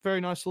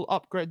very nice little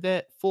upgrade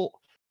there for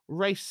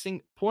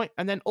Racing Point.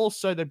 And then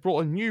also they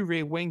brought a new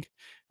rear wing,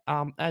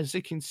 as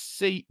you can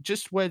see,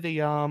 just where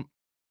the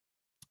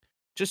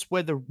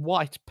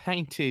white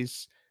paint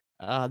is.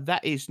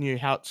 That is new,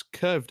 how it's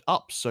curved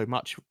up so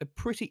much. A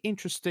pretty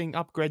interesting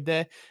upgrade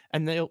there.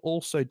 And they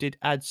also did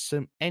add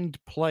some end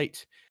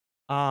plate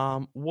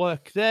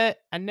work there.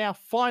 And now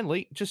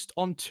finally, just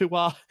onto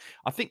I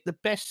think the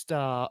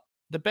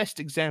best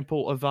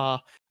example of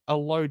a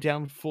low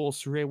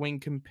downforce rear wing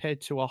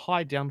compared to a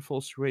high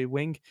downforce rear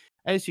wing.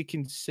 As you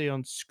can see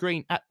on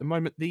screen at the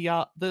moment, the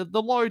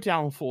low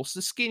downforce,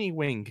 the skinny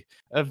wing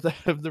of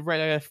the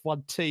Red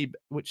F1 team,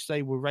 which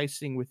they were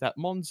racing with at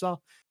Monza.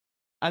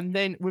 And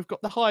then we've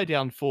got the high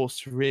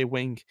downforce rear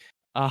wing,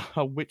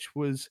 which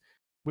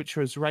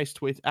was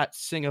raced with at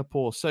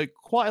Singapore. So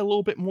quite a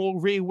little bit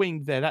more rear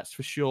wing there, that's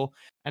for sure.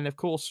 And of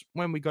course,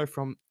 when we go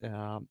from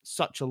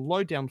such a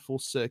low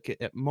downforce circuit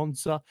at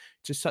Monza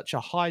to such a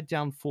high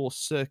downforce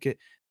circuit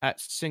at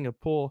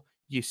Singapore,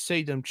 you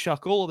see them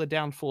chuck all of the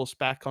downforce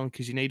back on,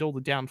 because you need all the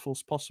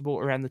downforce possible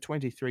around the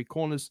 23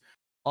 corners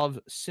of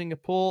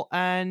Singapore.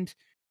 And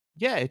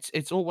yeah,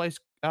 it's always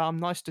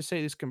nice to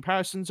see these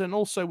comparisons, and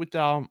also with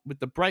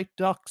the brake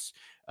ducts.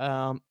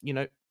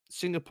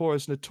 Singapore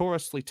is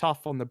notoriously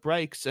tough on the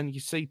brakes, and you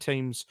see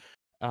teams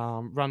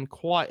run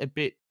quite a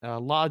bit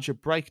larger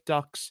brake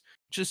ducts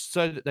just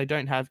so that they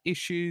don't have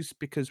issues.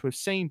 Because we've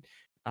seen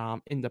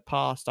in the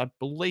past, I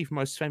believe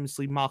most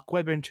famously Mark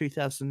Webber in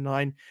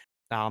 2009,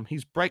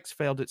 his brakes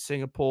failed at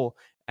Singapore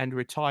and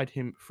retired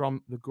him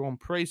from the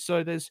Grand Prix.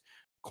 So there's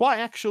quite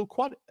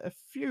a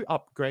few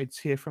upgrades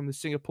here from the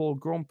Singapore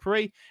Grand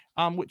Prix,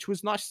 which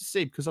was nice to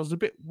see, because I was a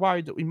bit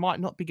worried that we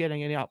might not be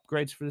getting any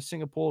upgrades for the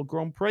Singapore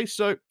Grand Prix.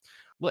 So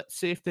let's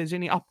see if there's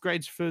any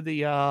upgrades for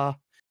the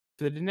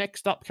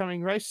next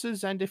upcoming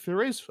races, and if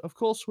there is, of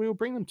course, we will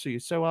bring them to you.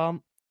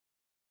 So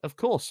of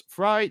course,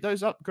 Ferrari,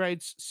 those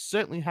upgrades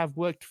certainly have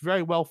worked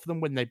very well for them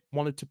when they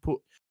wanted to put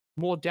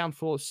more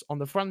downforce on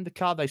the front of the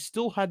car. They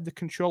still had the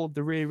control of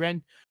the rear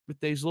end with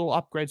these little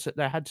upgrades that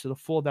they had to the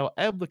floor. They were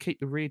able to keep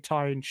the rear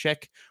tire in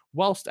check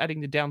whilst adding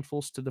the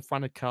downforce to the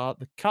front of the car.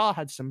 The car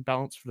had some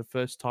balance for the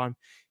first time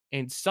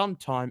in some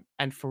time,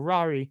 and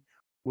Ferrari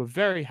were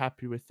very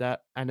happy with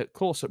that. And of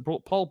course, it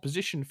brought pole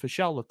position for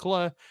Charles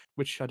Leclerc,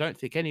 which I don't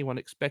think anyone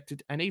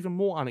expected, and even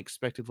more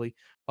unexpectedly,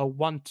 a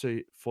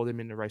 1-2 for them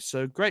in the race.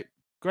 So great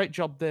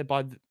job there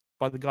by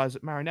by the guys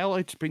at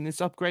Maranello to bring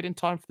this upgrade in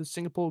time for the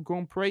Singapore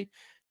Grand Prix,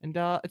 and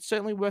it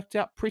certainly worked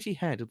out pretty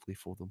handedly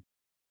for them.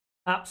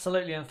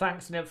 Absolutely, and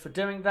thanks, Nib, for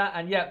doing that.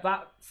 And yeah,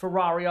 that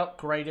Ferrari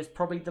upgrade is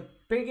probably the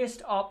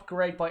biggest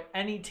upgrade by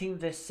any team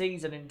this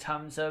season in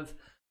terms of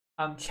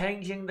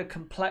changing the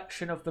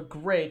complexion of the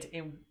grid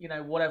in,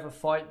 whatever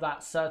fight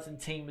that certain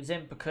team is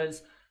in.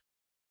 Because,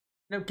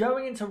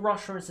 going into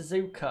Russia and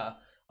Suzuka,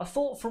 I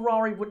thought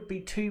Ferrari wouldn't be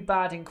too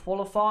bad in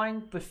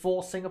qualifying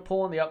before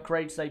Singapore and the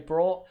upgrades they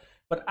brought.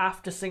 But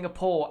after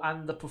Singapore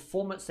and the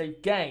performance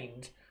they've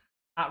gained,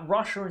 at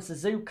Russia and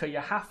Suzuka, you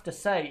have to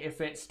say,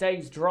 if it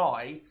stays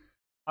dry,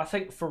 I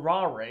think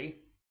Ferrari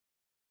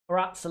are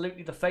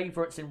absolutely the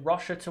favourites in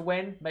Russia to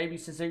win, maybe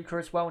Suzuka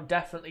as well, and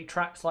definitely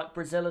tracks like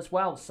Brazil as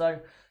well.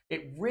 So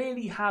it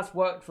really has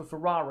worked for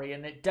Ferrari,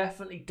 and it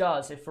definitely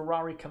does. If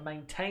Ferrari can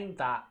maintain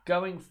that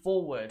going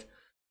forward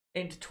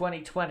into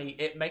 2020,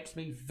 it makes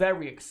me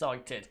very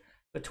excited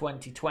for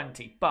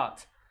 2020.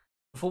 But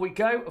before we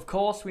go, of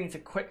course, we need to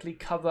quickly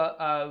cover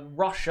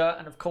Russia,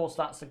 and of course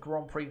that's the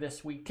Grand Prix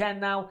this weekend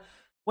now.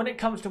 When it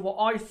comes to what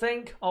I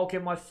think, I'll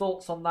give my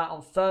thoughts on that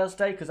on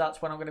Thursday, because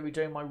that's when I'm going to be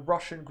doing my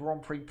Russian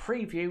Grand Prix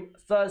preview.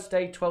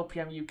 Thursday, 12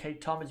 PM UK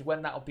time is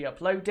when that will be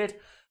uploaded.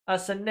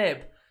 So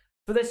Nib,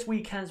 for this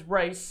weekend's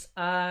race,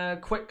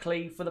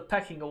 quickly for the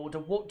pecking order,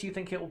 what do you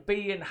think it will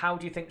be, and how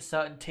do you think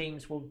certain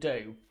teams will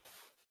do?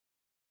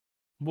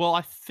 Well,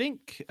 I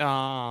think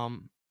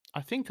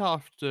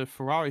after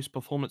Ferrari's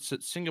performance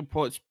at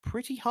Singapore, it's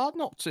pretty hard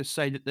not to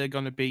say that they're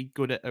going to be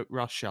good at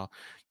Russia.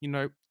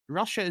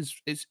 Russia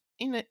is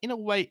in a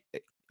way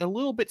a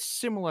little bit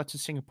similar to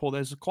Singapore.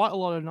 There's quite a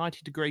lot of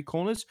 90-degree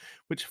corners,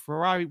 which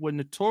Ferrari were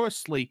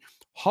notoriously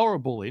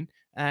horrible in,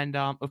 and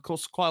of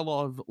course quite a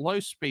lot of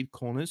low-speed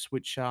corners,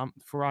 which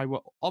Ferrari were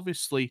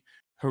obviously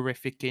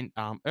horrific in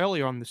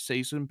earlier on the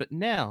season. But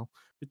now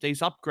with these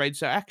upgrades,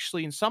 they're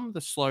actually in some of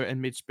the slow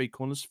and mid-speed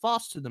corners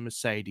faster than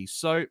Mercedes.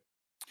 So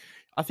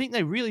I think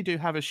they really do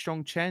have a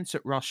strong chance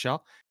at Russia,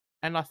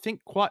 and I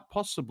think quite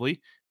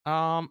possibly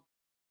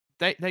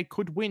they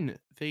could win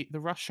the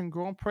Russian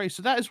Grand Prix.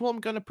 So that is what I'm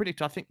going to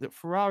predict. I think that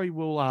Ferrari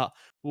will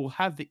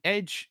have the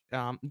edge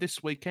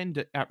this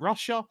weekend at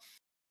Russia.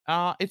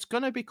 It's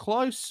going to be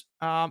close.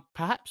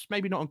 Perhaps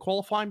maybe not in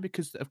qualifying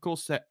because, of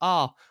course, there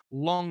are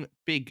long,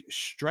 big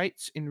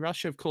straights in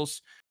Russia. Of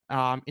course,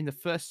 in the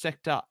first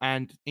sector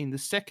and in the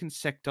second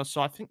sector.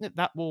 So I think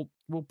that will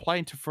play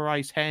into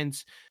Ferrari's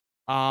hands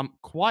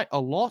quite a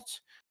lot.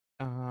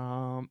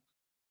 But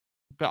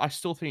I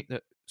still think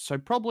that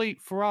probably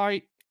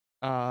Ferrari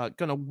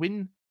gonna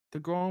win the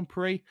Grand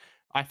Prix.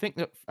 I think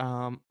that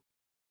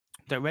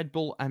Red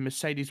Bull and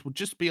Mercedes will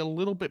just be a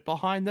little bit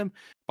behind them,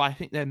 but I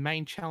think their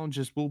main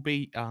challenges will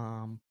be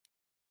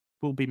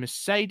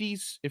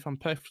Mercedes, if I'm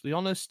perfectly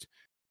honest.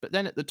 But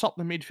then at the top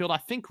of the midfield, I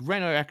think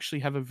Renault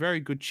actually have a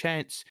very good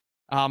chance.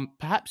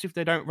 Perhaps if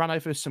they don't run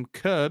over some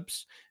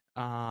curbs,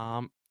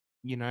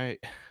 you know,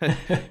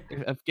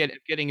 of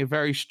getting a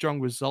very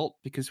strong result,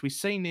 because we've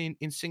seen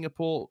in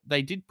Singapore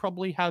they did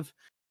probably have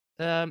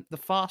the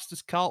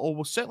fastest car, or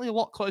was certainly a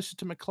lot closer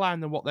to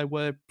McLaren than what they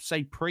were,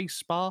 say,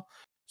 pre-Spa.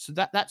 So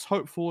that's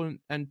hopeful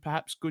and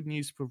perhaps good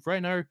news for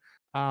Renault.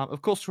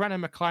 Of course, Renault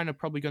and McLaren are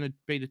probably going to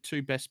be the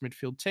two best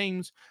midfield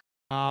teams.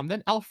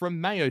 Then Alfa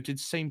Romeo did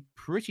seem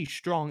pretty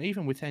strong,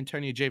 even with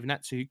Antonio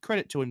Giovinazzi.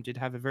 Credit to him, did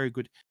have a very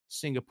good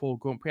Singapore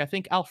Grand Prix. I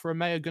think Alfa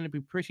Romeo are going to be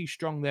pretty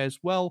strong there as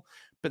well.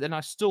 But then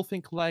I still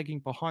think lagging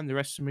behind the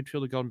rest of the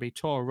midfield are going to be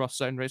Toro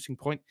Rosso and Racing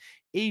Point,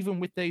 even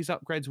with these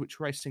upgrades which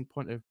Racing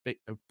Point have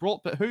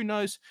brought. But who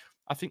knows?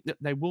 I think that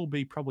they will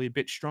be probably a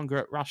bit stronger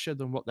at Russia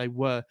than what they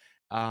were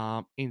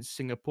in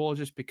Singapore,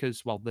 just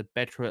because, well, they're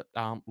better at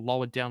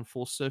lower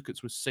downforce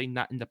circuits. We've seen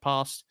that in the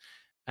past.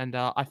 And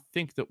I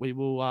think that we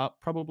will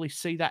probably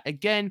see that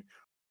again.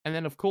 And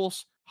then, of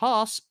course,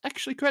 Haas,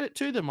 actually credit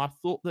to them. I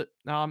thought that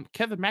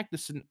Kevin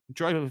Magnussen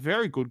drove a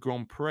very good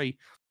Grand Prix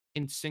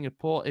in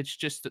Singapore. It's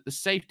just that the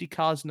safety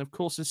cars and, of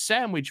course, the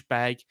sandwich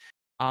bag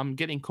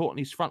getting caught in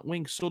his front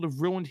wing sort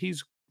of ruined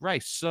his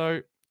race.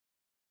 So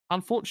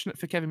unfortunate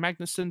for Kevin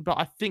Magnussen, but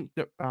I think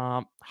that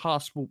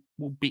Haas will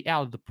be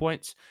out of the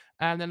points.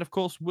 And then, of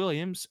course,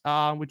 Williams,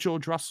 with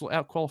George Russell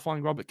out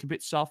qualifying Robert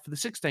Kubica for the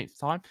 16th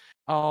time,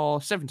 or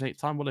 17th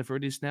time, whatever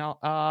it is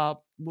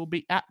now, will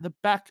be at the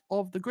back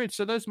of the grid.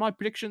 So those are my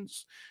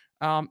predictions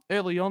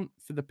early on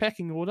for the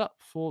pecking order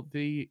for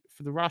the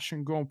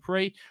Russian Grand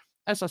Prix.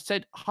 As I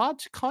said, hard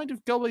to kind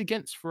of go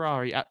against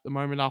Ferrari at the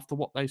moment after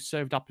what they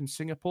served up in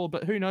Singapore,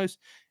 but who knows?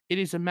 It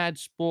is a mad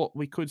sport.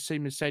 We could see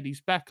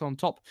Mercedes back on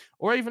top,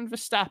 or even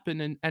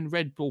Verstappen and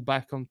Red Bull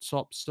back on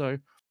top. So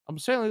I'm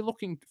certainly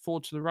looking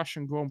forward to the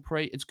Russian Grand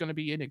Prix. It's going to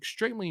be an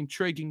extremely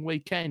intriguing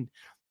weekend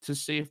to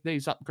see if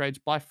these upgrades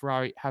by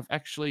Ferrari have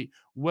actually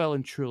well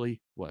and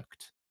truly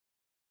worked.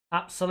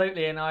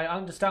 Absolutely, and I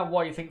understand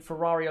why you think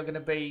Ferrari are going to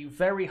be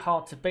very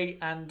hard to beat,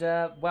 and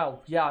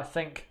well, yeah, I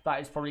think that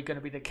is probably going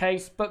to be the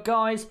case. But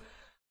guys,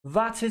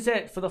 that is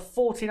it for the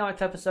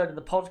 49th episode of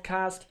the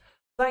podcast.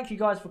 Thank you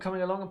guys for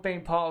coming along and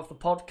being part of the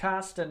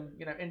podcast and,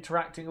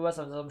 interacting with us,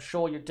 as I'm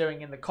sure you're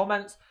doing in the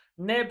comments.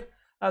 Nib,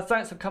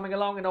 Thanks for coming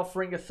along and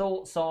offering your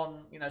thoughts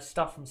on,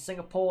 stuff from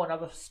Singapore and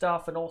other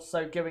stuff, and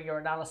also giving your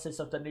analysis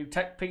of the new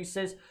tech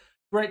pieces.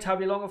 Great to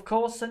have you along, of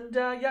course, and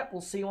yeah,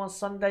 we'll see you on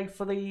Sunday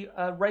for the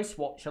race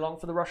watch along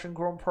for the Russian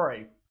Grand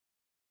Prix.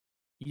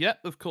 Yep,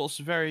 of course.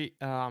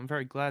 I'm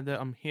very glad that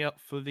I'm here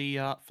for the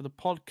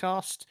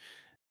podcast,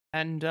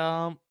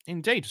 and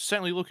indeed,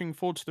 certainly looking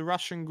forward to the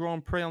Russian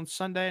Grand Prix on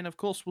Sunday. And of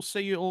course, we'll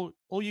see you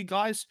all you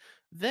guys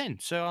then.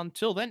 So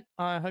until then,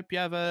 I hope you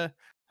have a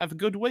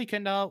good week,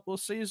 and we'll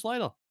see you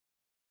later.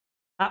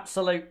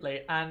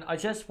 Absolutely, and I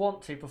just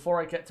want to,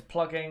 before I get to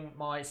plugging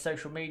my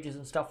social medias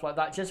and stuff like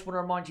that, just want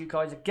to remind you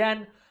guys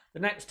again, the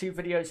next two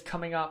videos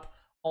coming up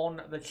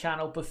on the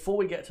channel before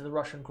we get to the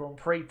Russian Grand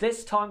Prix.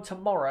 This time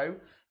tomorrow,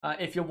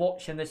 if you're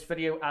watching this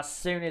video as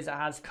soon as it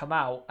has come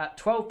out, at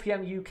 12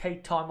 PM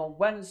UK time on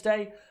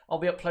Wednesday, I'll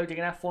be uploading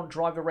an F1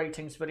 driver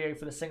ratings video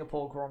for the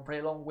Singapore Grand Prix,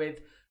 along with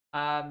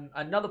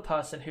another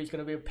person who's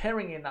going to be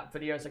appearing in that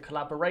video as a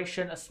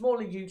collaboration, a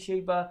smaller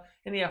YouTuber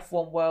in the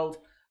F1 world,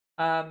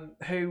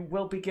 who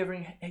will be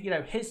giving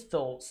his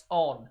thoughts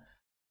on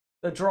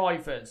the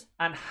drivers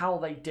and how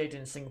they did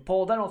in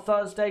Singapore. Then on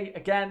Thursday,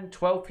 again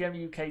 12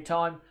 PM UK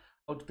time,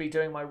 I'll be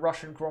doing my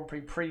Russian Grand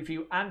Prix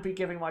preview and be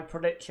giving my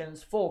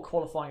predictions for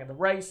qualifying in the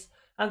race.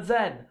 And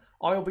then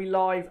I will be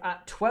live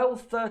at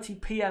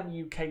 12:30 PM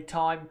UK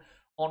time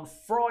on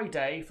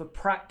Friday for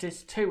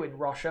practice 2 in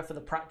Russia, for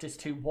the practice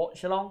 2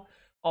 watch along.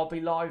 I'll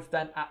be live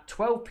then at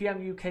 12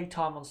 PM UK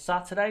time on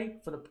Saturday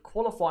for the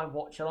qualifying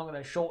watch along, and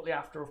then shortly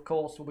after, of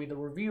course, will be the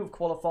review of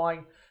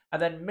qualifying. And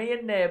then me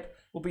and Nib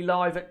will be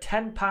live at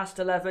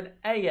 11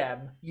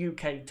 AM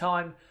UK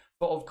time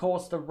for, of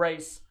course, the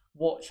race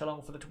watch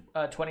along for the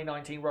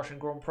 2019 Russian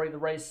Grand Prix. The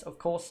race, of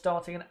course,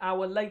 starting an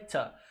hour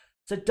later.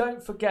 So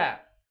don't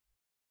forget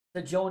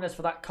to join us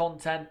for that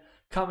content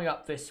coming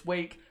up this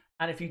week.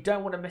 And if you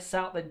don't want to miss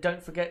out, then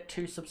don't forget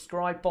to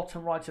subscribe.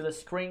 Bottom right of the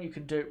screen, you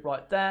can do it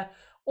right there.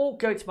 Or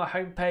go to my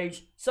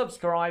homepage,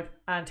 subscribe,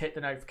 and hit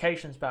the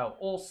notifications bell.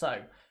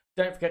 Also,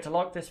 don't forget to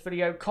like this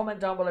video,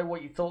 comment down below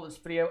what you thought of this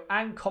video,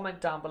 and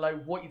comment down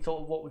below what you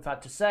thought of what we've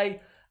had to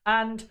say.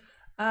 And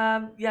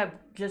yeah,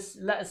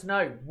 just let us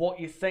know what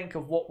you think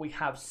of what we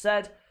have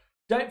said.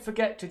 Don't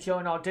forget to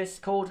join our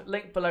Discord,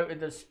 link below in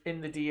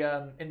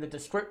the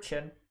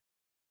description.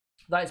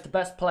 That is the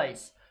best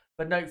place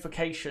for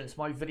notifications,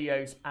 my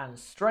videos and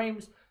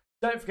streams.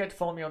 Don't forget to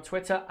follow me on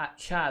Twitter at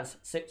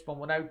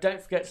Chaz6110.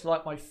 Don't forget to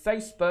like my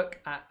Facebook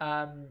at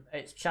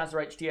it's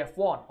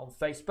ChazzaHDF1 on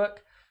Facebook.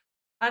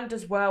 And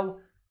as well,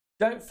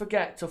 don't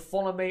forget to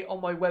follow me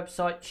on my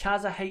website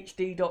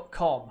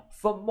ChazzaHD.com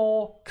for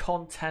more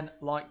content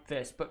like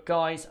this. But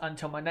guys,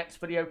 until my next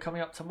video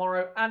coming up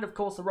tomorrow, and of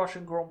course the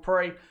Russian Grand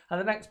Prix and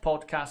the next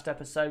podcast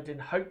episode in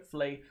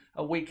hopefully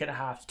a week and a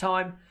half's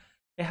time,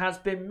 it has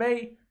been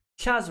me,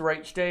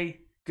 ChazzaHD.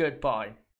 Goodbye.